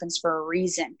everything happens for a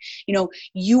reason.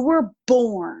 You were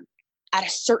born on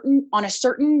a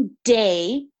certain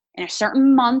day, in a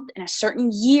certain month, in a certain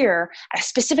year, at a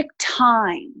specific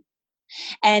time.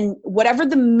 And whatever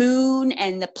the moon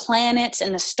and the planets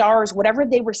and the stars, whatever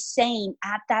they were saying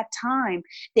at that time,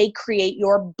 they create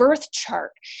your birth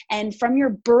chart. And from your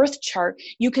birth chart,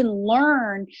 you can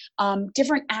learn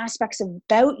different aspects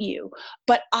about you.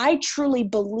 But I truly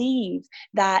believe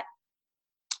that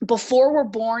before we're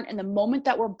born and the moment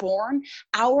that we're born,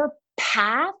 our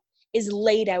path is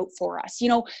laid out for us.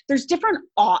 There's different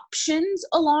options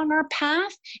along our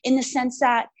path, in the sense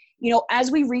that, as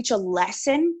we reach a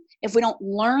lesson, if we don't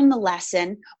learn the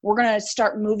lesson, we're going to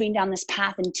start moving down this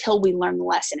path until we learn the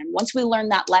lesson. And once we learn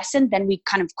that lesson, then we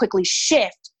kind of quickly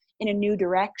shift in a new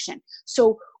direction.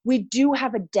 So we do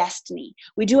have a destiny.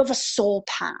 We do have a soul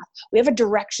path. We have a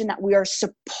direction that we are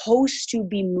supposed to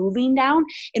be moving down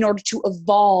in order to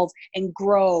evolve and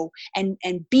grow and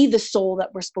be the soul that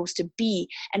we're supposed to be.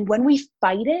 And when we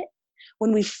fight it,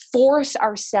 when we force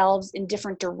ourselves in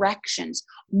different directions,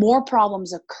 more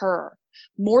problems occur.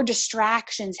 More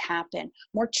distractions happen,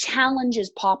 more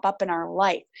challenges pop up in our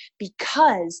life,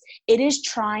 because it is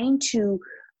trying to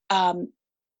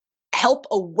help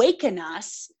awaken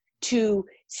us to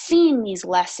seeing these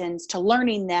lessons, to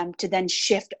learning them, to then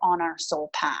shift on our soul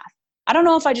path. I don't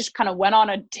know if I just kind of went on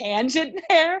a tangent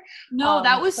there. No,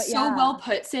 that was so well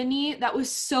put, Sydney. That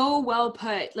was so well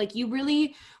put. Like, you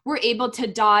really were able to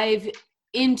dive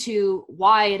into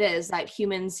why it is that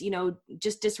humans,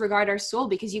 just disregard our soul,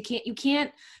 because you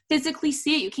can't physically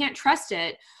see it. You can't trust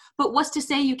it. But what's to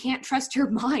say you can't trust your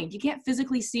mind? You can't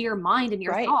physically see your mind and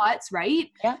your thoughts, right?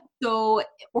 Yeah. So,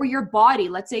 or your body,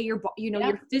 let's say you're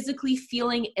physically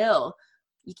feeling ill.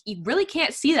 You really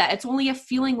can't see that. It's only a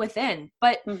feeling within.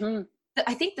 But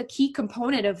I think the key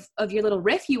component of your little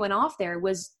riff you went off there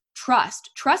was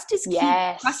trust. Trust is key.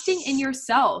 Yes. Trusting in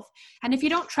yourself. And if you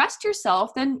don't trust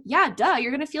yourself, then you're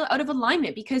going to feel out of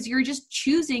alignment, because you're just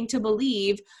choosing to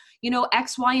believe,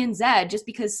 X, Y, and Z just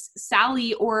because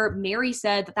Sally or Mary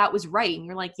said that was right. And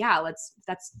you're like, yeah,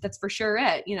 that's for sure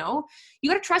it. You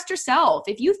got to trust yourself.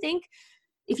 If you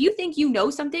think you know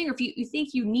something, or if you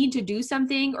think you need to do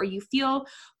something, or you feel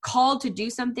called to do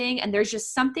something, and there's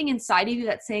just something inside of you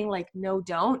that's saying like, no,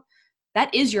 don't,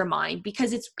 that is your mind,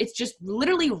 because it's just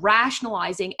literally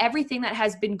rationalizing everything that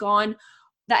has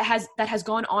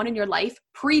gone on in your life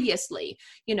previously.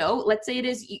 Let's say it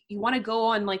is, you want to go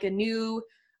on like a new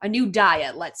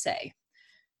diet. Let's say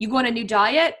you go on a new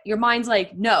diet, your mind's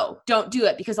like, no, don't do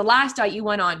it, because the last diet you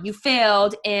went on, you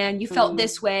failed and you felt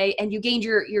this way and you gained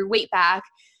your weight back.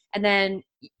 And then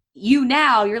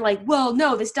you're like, well,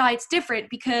 no, this diet's different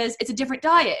because it's a different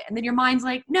diet. And then your mind's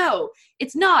like, no,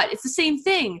 it's not. It's the same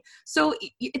thing. So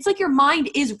it's like your mind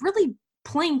is really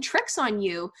playing tricks on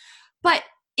you. But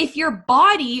if your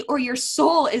body or your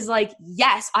soul is like,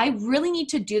 yes, I really need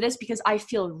to do this because I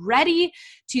feel ready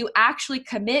to actually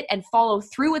commit and follow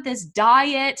through with this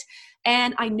diet,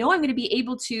 and I know I'm going to be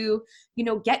able to,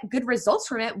 get good results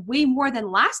from it way more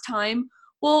than last time.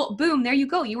 Well, boom, there you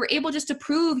go. You were able just to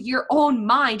prove your own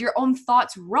mind, your own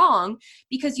thoughts wrong,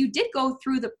 because you did go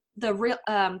through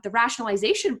the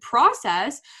rationalization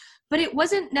process, but it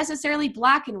wasn't necessarily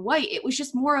black and white. It was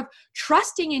just more of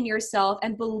trusting in yourself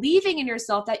and believing in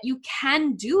yourself that you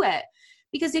can do it.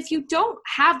 Because if you don't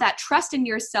have that trust in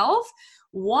yourself,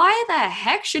 why the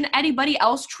heck should anybody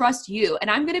else trust you? And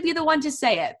I'm going to be the one to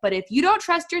say it, but if you don't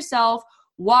trust yourself,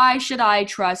 why should I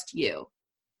trust you?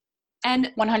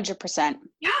 And 100%.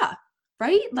 Yeah.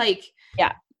 Right? Like,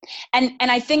 yeah. And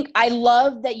I think I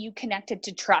love that you connected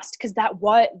to trust, because that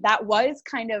was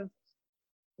kind of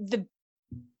the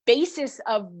basis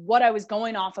of what I was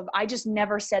going off of, I just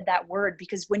never said that word,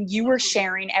 because when you were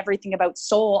sharing everything about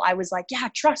soul, I was like, yeah,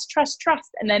 trust.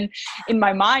 And then in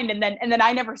my mind, and then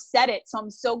I never said it. So I'm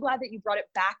so glad that you brought it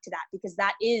back to that, because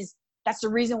that's the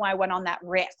reason why I went on that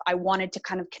riff. I wanted to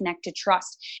kind of connect to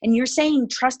trust. And you're saying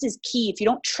trust is key. If you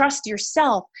don't trust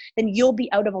yourself, then you'll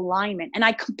be out of alignment. And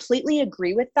I completely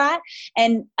agree with that.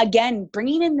 And again,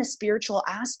 bringing in the spiritual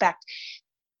aspect,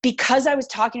 because I was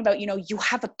talking about, you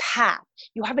have a path,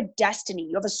 you have a destiny,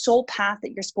 you have a soul path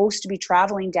that you're supposed to be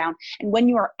traveling down. And when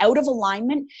you are out of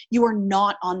alignment, you are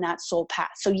not on that soul path.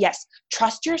 So yes,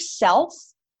 trust yourself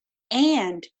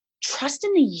and trust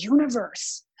in the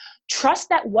universe. Trust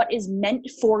that what is meant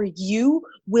for you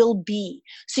will be.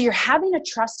 So you're having a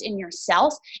trust in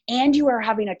yourself, and you are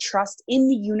having a trust in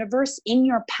the universe, in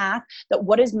your path, that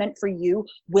what is meant for you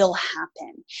will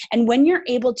happen. And when you're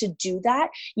able to do that,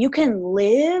 you can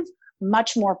live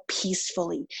much more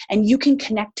peacefully, and you can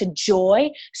connect to joy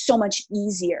so much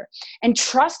easier. And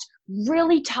trust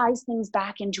really ties things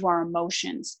back into our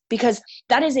emotions, because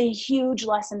that is a huge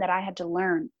lesson that I had to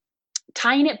learn.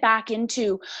 Tying it back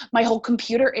into my whole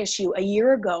computer issue a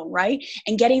year ago, right?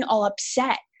 And getting all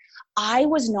upset. I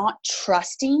was not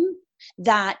trusting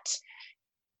that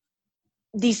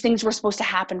these things were supposed to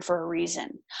happen for a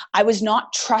reason. I was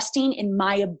not trusting in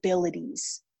my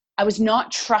abilities. I was not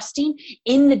trusting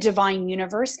in the divine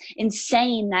universe, in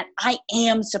saying that I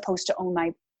am supposed to own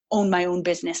my own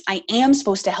business. I am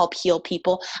supposed to help heal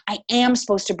people. I am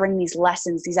supposed to bring these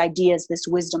lessons, these ideas, this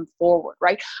wisdom forward,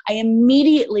 right? I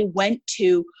immediately went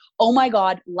to, oh my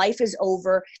God, life is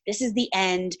over. This is the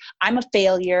end. I'm a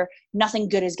failure. Nothing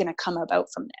good is going to come about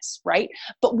from this, right?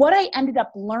 But what I ended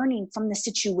up learning from the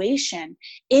situation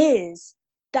is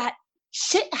that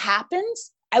shit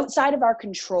happens outside of our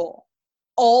control,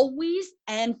 always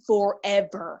and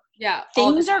forever. Yeah.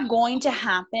 Things are going to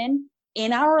happen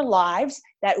in our lives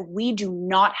that we do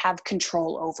not have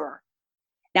control over.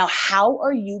 Now, how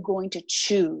are you going to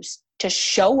choose to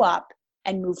show up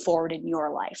and move forward in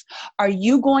your life? Are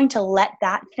you going to let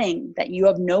that thing that you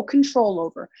have no control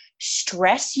over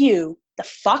stress you the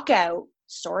fuck out?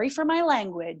 Sorry for my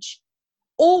language.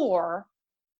 Or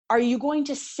are you going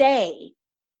to say,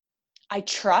 I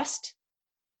trust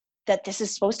that this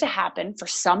is supposed to happen for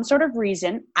some sort of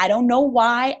reason. I don't know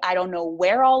why. I don't know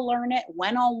where I'll learn it,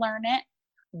 when I'll learn it,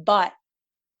 but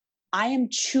I am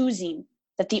choosing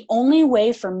that the only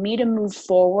way for me to move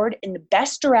forward in the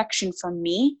best direction for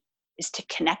me is to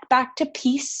connect back to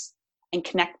peace and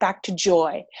connect back to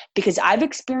joy, because I've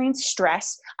experienced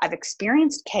stress, I've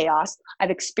experienced chaos,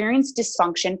 I've experienced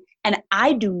dysfunction, and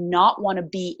I do not want to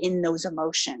be in those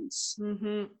emotions.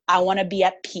 Mm-hmm. I want to be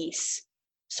at peace.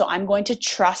 So I'm going to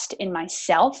trust in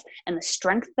myself and the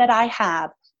strength that I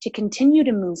have to continue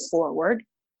to move forward.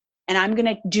 And I'm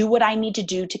going to do what I need to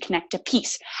do to connect to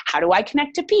peace. How do I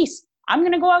connect to peace? I'm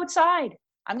going to go outside.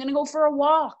 I'm going to go for a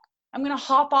walk. I'm going to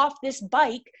hop off this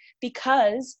bike,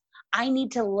 because I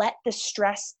need to let the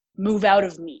stress move out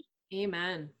of me.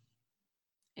 Amen.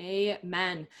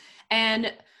 Amen.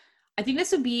 And I think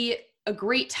this would be a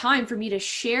great time for me to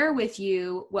share with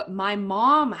you what my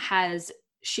mom has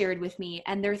shared with me.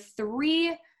 And there are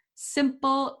 3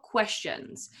 simple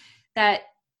questions that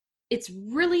it's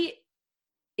really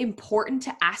important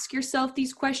to ask yourself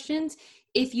these questions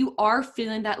if you are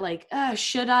feeling that like,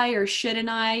 should I or shouldn't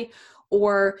I,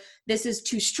 or this is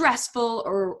too stressful,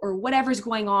 or whatever's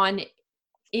going on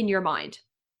in your mind.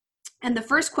 And the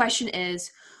first question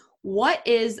is, what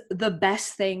is the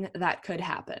best thing that could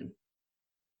happen?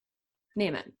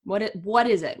 Name it. What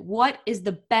is it? What is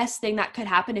the best thing that could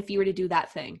happen if you were to do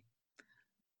that thing?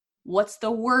 What's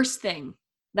the worst thing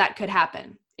that could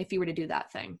happen if you were to do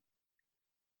that thing?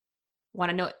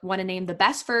 Want to name the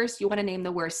best first, you want to name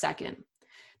the worst second.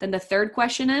 Then the third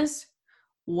question is,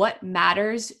 what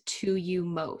matters to you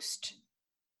most?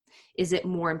 Is it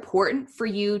more important for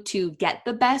you to get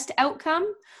the best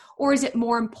outcome, or is it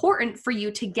more important for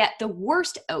you to get the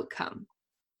worst outcome?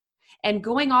 And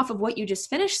going off of what you just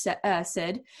finished,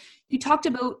 Sid, you talked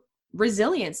about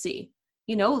resiliency.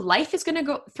 Life is going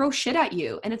to throw shit at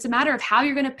you, and it's a matter of how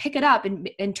you're going to pick it up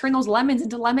and turn those lemons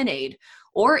into lemonade.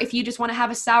 Or if you just want to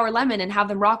have a sour lemon and have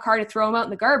them rock hard to throw them out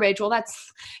in the garbage, well,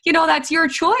 that's your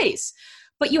choice.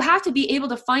 But you have to be able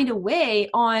to find a way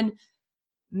on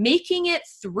making it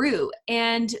through.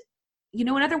 And,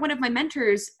 another one of my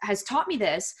mentors has taught me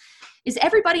this, is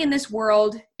everybody in this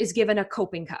world is given a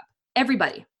coping cup.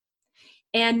 Everybody.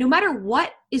 And no matter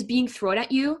what is being thrown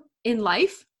at you in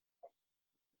life,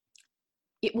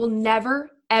 it will never,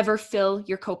 ever fill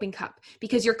your coping cup,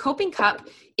 because your coping cup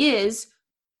is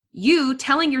you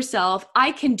telling yourself,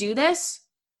 I can do this,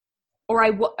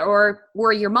 or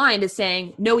where your mind is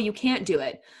saying, no, you can't do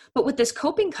it. But with this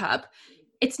coping cup,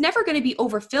 it's never going to be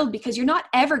overfilled because you're not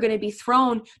ever going to be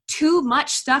thrown too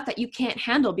much stuff that you can't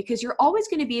handle, because you're always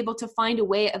going to be able to find a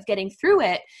way of getting through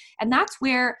it. And that's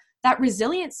where that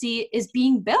resiliency is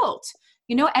being built.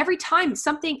 You know, every time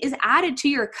something is added to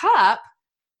your cup,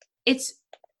 it's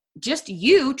just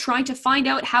you trying to find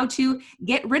out how to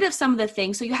get rid of some of the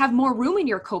things so you have more room in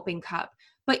your coping cup.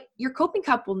 But your coping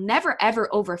cup will never, ever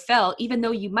overfill, even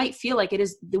though you might feel like it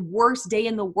is the worst day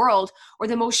in the world or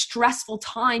the most stressful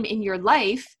time in your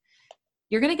life.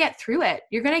 You're going to get through it.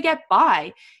 You're going to get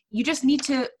by. You just need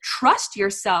to trust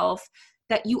yourself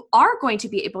that you are going to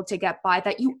be able to get by,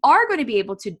 that you are going to be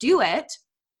able to do it.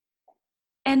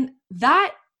 And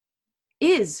that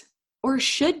is, or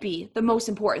should be, the most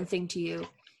important thing to you,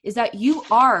 is that you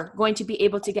are going to be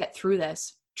able to get through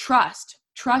this. Trust,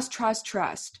 trust, trust,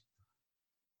 trust.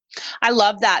 I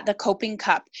love that, the coping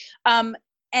cup. And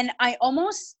I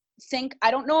almost think, I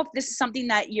don't know if this is something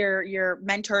that your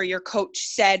mentor, your coach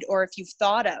said, or if you've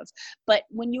thought of, but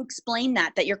when you explain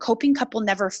that your coping cup will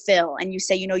never fill, and you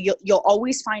say, you know, you'll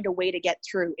always find a way to get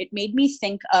through, it made me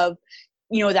think of,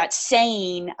 you know, that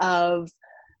saying of,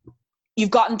 you've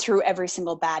gotten through every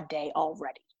single bad day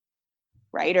already.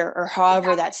 Right? Or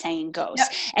however that saying goes. Yep.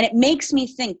 And it makes me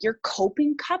think your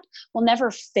coping cup will never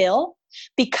fill,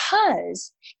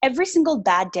 because every single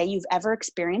bad day you've ever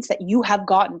experienced that you have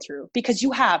gotten through, because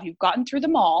you've gotten through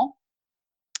them all,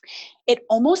 it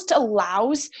almost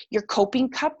allows your coping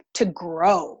cup to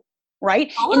grow.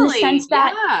 Right? Totally. In the sense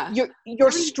that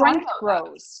your strength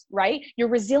grows, right? Your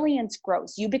resilience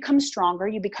grows. You become stronger.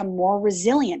 You become more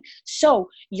resilient. So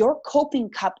your coping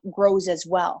cup grows as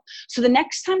well. So the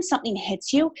next time something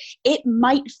hits you, it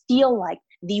might feel like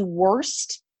the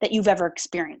worst that you've ever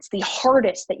experienced, the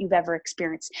hardest that you've ever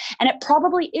experienced. And it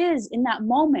probably is in that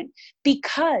moment,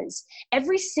 because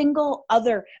every single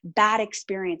other bad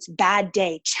experience, bad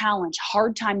day, challenge,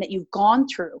 hard time that you've gone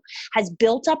through has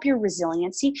built up your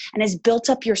resiliency and has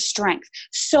built up your strength.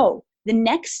 So the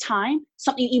next time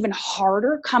something even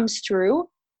harder comes through,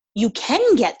 you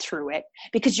can get through it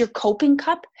because your coping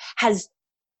cup has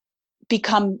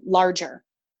become larger.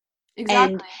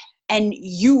 Exactly. And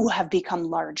you have become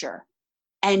larger.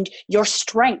 And your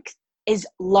strength is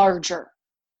larger,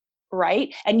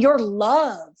 right? And your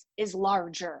love is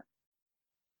larger.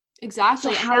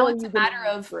 Exactly. So now it's a matter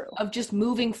of just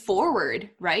moving forward,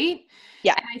 right?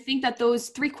 Yeah. And I think that those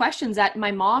 3 questions that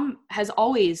my mom has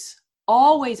always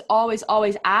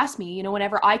asked me, you know,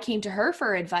 whenever I came to her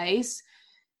for advice,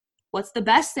 what's the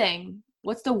best thing?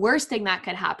 What's the worst thing that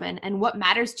could happen? And what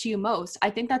matters to you most? I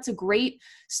think that's a great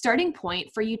starting point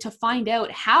for you to find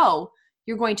out how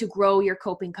you're going to grow your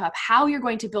coping cup, how you're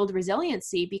going to build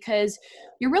resiliency, because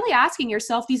you're really asking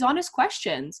yourself these honest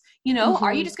questions. You know,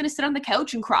 Are you just going to sit on the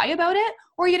couch and cry about it?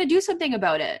 Or are you going to do something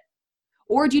about it?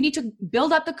 Or do you need to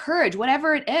build up the courage,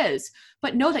 whatever it is,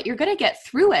 but know that you're going to get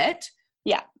through it.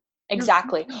 Yeah,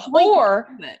 exactly. Or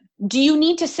do you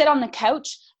need to sit on the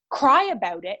couch, cry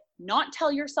about it, not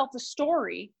tell yourself a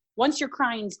story? Once your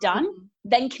crying's done,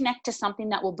 then connect to something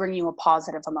that will bring you a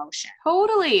positive emotion.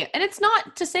 Totally. And it's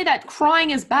not to say that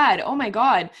crying is bad. Oh my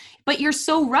God. But you're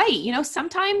so right. You know,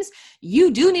 sometimes you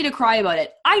do need to cry about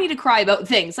it. I need to cry about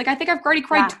things. Like, I think I've already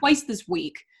cried twice this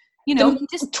week. You know,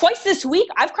 just twice this week.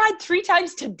 I've cried 3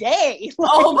 times today.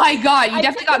 Oh my God. You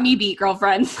definitely got me beat,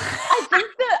 girlfriend.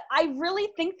 I really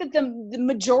think that the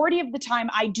majority of the time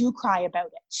I do cry about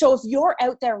it. So if you're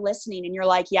out there listening and you're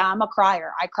like, yeah, I'm a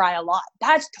crier, I cry a lot,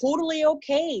 that's totally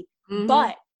okay. Mm-hmm.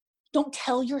 But don't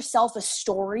tell yourself a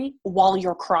story while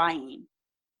you're crying.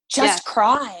 Just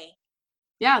cry.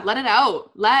 Yeah, let it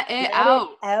out. Let it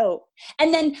out.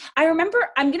 And then I remember,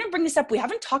 I'm going to bring this up. We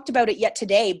haven't talked about it yet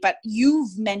today, but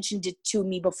you've mentioned it to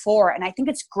me before, and I think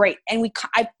it's great. And we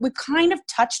kind of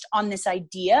touched on this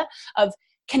idea of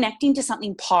connecting to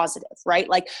something positive, right?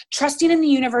 Like trusting in the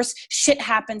universe, shit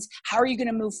happens. How are you going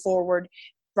to move forward,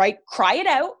 right? Cry it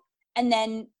out. And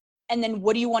then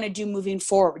what do you want to do moving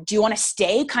forward? Do you want to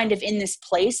stay kind of in this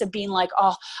place of being like,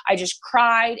 oh, I just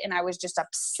cried and I was just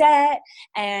upset,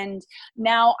 and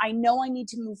now I know I need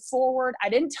to move forward. I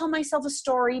didn't tell myself a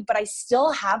story, but I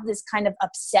still have this kind of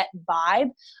upset vibe.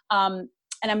 And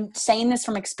I'm saying this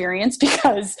from experience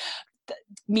because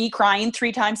me crying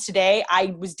 3 times today,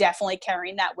 I was definitely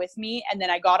carrying that with me. And then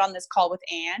I got on this call with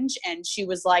Ange, and she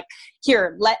was like,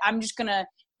 here, I'm just going to,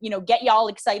 get y'all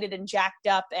excited and jacked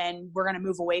up, and we're going to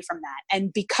move away from that.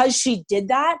 And because she did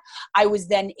that, I was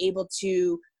then able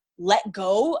to let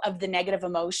go of the negative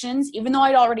emotions. Even though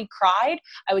I'd already cried,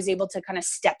 I was able to kind of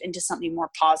step into something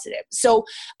more positive. So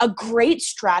a great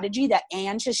strategy that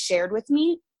Ange has shared with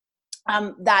me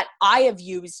that I have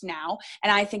used now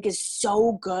and I think is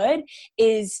so good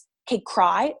is, okay,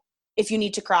 cry if you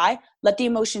need to cry, let the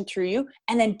emotion through you,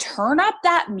 and then turn up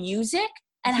that music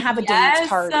and have a dance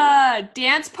party.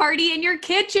 Dance party in your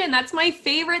kitchen. That's my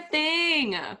favorite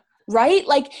thing. Right?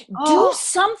 Like do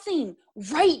something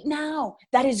right now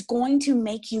that is going to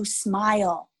make you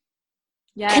smile.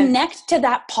 Yes. Connect to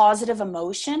that positive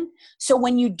emotion. So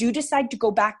when you do decide to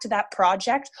go back to that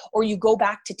project or you go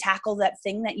back to tackle that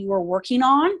thing that you were working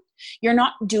on, you're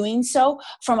not doing so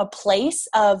from a place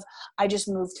of, I just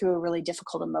moved through a really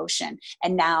difficult emotion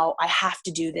and now I have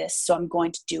to do this, so I'm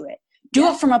going to do it. Do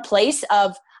it from a place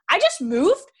of, I just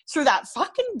moved through that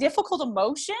fucking difficult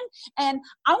emotion and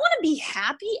I want to be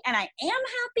happy, and I am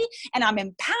happy, and I'm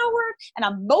empowered, and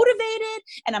I'm motivated,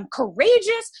 and I'm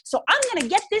courageous, so I'm going to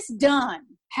get this done.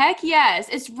 Heck yes.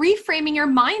 It's reframing your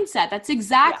mindset. That's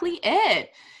exactly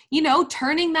it. You know,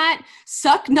 turning that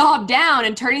suck knob down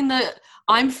and turning the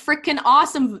I'm freaking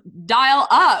awesome dial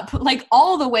up, like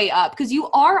all the way up, because you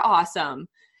are awesome.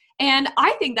 And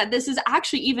I think that this is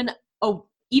actually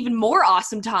even more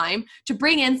awesome time to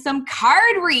bring in some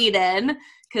card reading,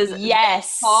 because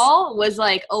yes, fall was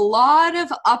like a lot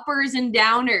of uppers and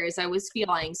downers I was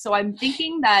feeling. So I'm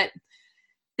thinking that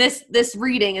this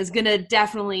reading is going to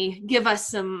definitely give us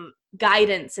some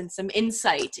guidance and some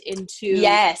insight into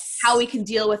how we can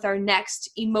deal with our next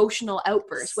emotional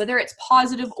outburst, whether it's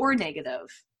positive or negative.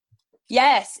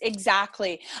 Yes,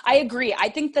 exactly. I agree. I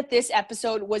think that this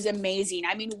episode was amazing.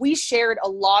 I mean, we shared a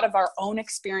lot of our own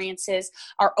experiences,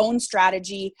 our own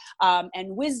strategy,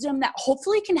 and wisdom that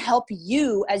hopefully can help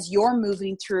you as you're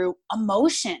moving through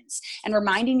emotions and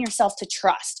reminding yourself to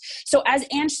trust. So as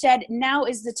Ange said, now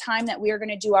is the time that we are going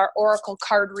to do our Oracle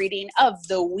card reading of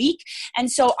the week.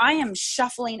 And so I am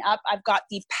shuffling up. I've got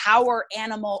the Power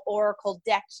Animal Oracle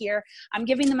deck here. I'm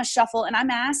giving them a shuffle and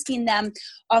I'm asking them,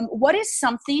 what is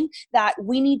something that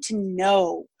we need to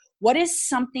know? What is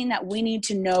something that we need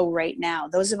to know right now?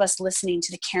 Those of us listening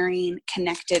to the Caring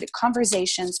Connected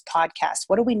Conversations podcast,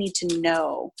 what do we need to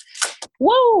know?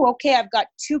 Whoa, okay, I've got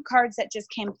two cards that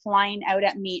just came flying out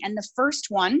at me. And the first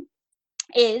one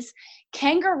is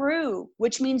Kangaroo,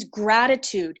 which means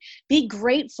gratitude. Be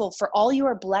grateful for all you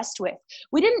are blessed with.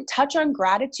 We didn't touch on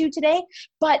gratitude today,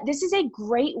 but this is a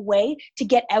great way to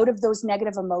get out of those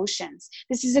negative emotions.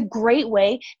 This is a great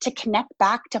way to connect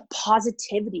back to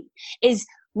positivity, is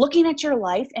looking at your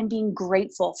life and being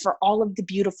grateful for all of the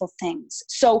beautiful things.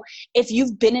 So if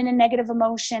you've been in a negative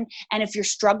emotion and if you're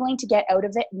struggling to get out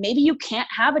of it, maybe you can't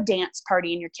have a dance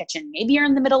party in your kitchen. Maybe you're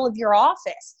in the middle of your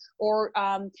office or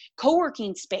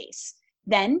co-working space.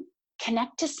 Then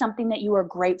connect to something that you are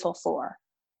grateful for.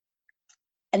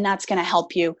 And that's going to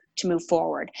help you to move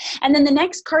forward. And then the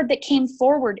next card that came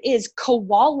forward is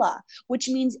Koala, which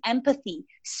means empathy.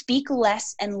 Speak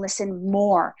less and listen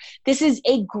more. This is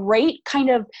a great kind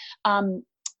of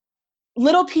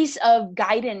little piece of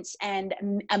guidance and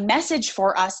a message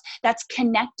for us that's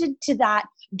connected to that.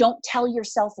 Don't tell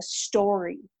yourself a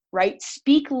story. Right?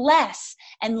 Speak less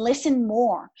and listen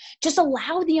more. Just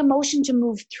allow the emotion to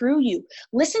move through you.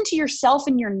 Listen to yourself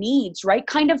and your needs, right?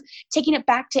 Kind of taking it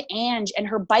back to Ange and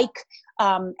her bike,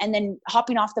 and then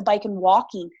hopping off the bike and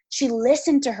walking. She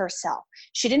listened to herself.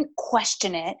 She didn't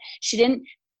question it. She didn't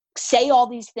say all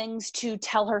these things to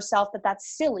tell herself that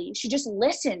that's silly. She just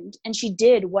listened and she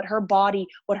did what her body,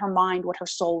 what her mind, what her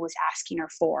soul was asking her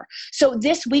for. So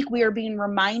this week we are being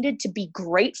reminded to be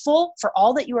grateful for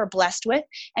all that you are blessed with,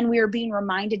 and we are being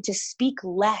reminded to speak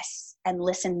less and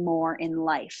listen more in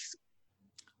life.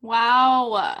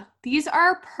 Wow. These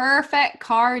are perfect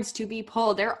cards to be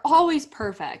pulled. They're always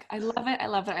perfect. I love it. I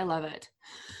love it. I love it.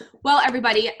 Well,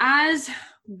 everybody, as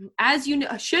you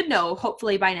should know,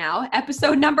 hopefully by now,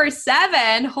 episode number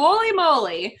 7, holy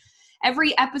moly,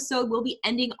 every episode will be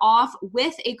ending off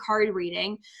with a card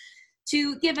reading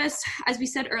to give us, as we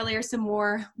said earlier, some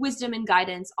more wisdom and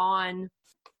guidance on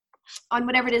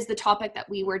whatever it is, the topic that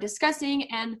we were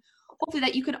discussing, and hopefully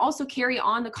that you can also carry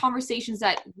on the conversations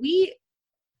that we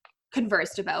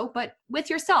conversed about, but with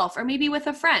yourself or maybe with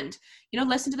a friend.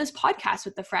 Listen to this podcast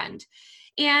with a friend.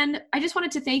 And I just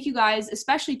wanted to thank you guys,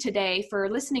 especially today, for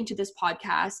listening to this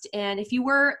podcast. And if you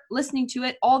were listening to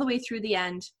it all the way through the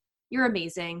end, you're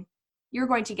amazing. You're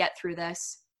going to get through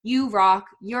this. You rock.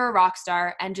 You're a rock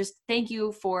star. And just thank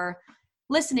you for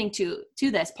listening to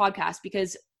this podcast,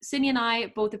 because Sydney and I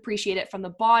both appreciate it from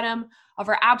the bottom of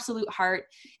our absolute heart.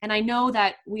 And I know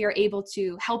that we are able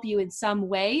to help you in some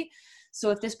way. So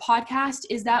if this podcast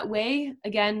is that way,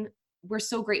 again, we're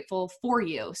so grateful for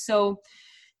you. So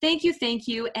Thank you. Thank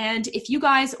you. And if you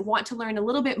guys want to learn a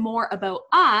little bit more about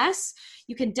us,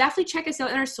 you can definitely check us out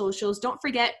on our socials. Don't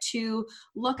forget to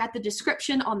look at the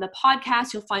description on the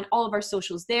podcast. You'll find all of our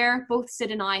socials there. Both Sid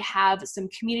and I have some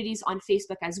communities on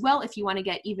Facebook as well if you want to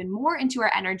get even more into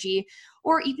our energy,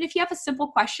 or even if you have a simple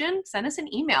question, send us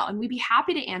an email and we'd be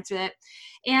happy to answer it.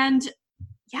 And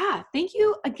yeah, thank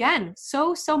you again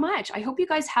so much. I hope you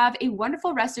guys have a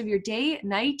wonderful rest of your day,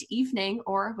 night, evening,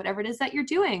 or whatever it is that you're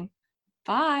doing.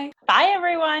 Bye. Bye,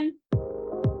 everyone.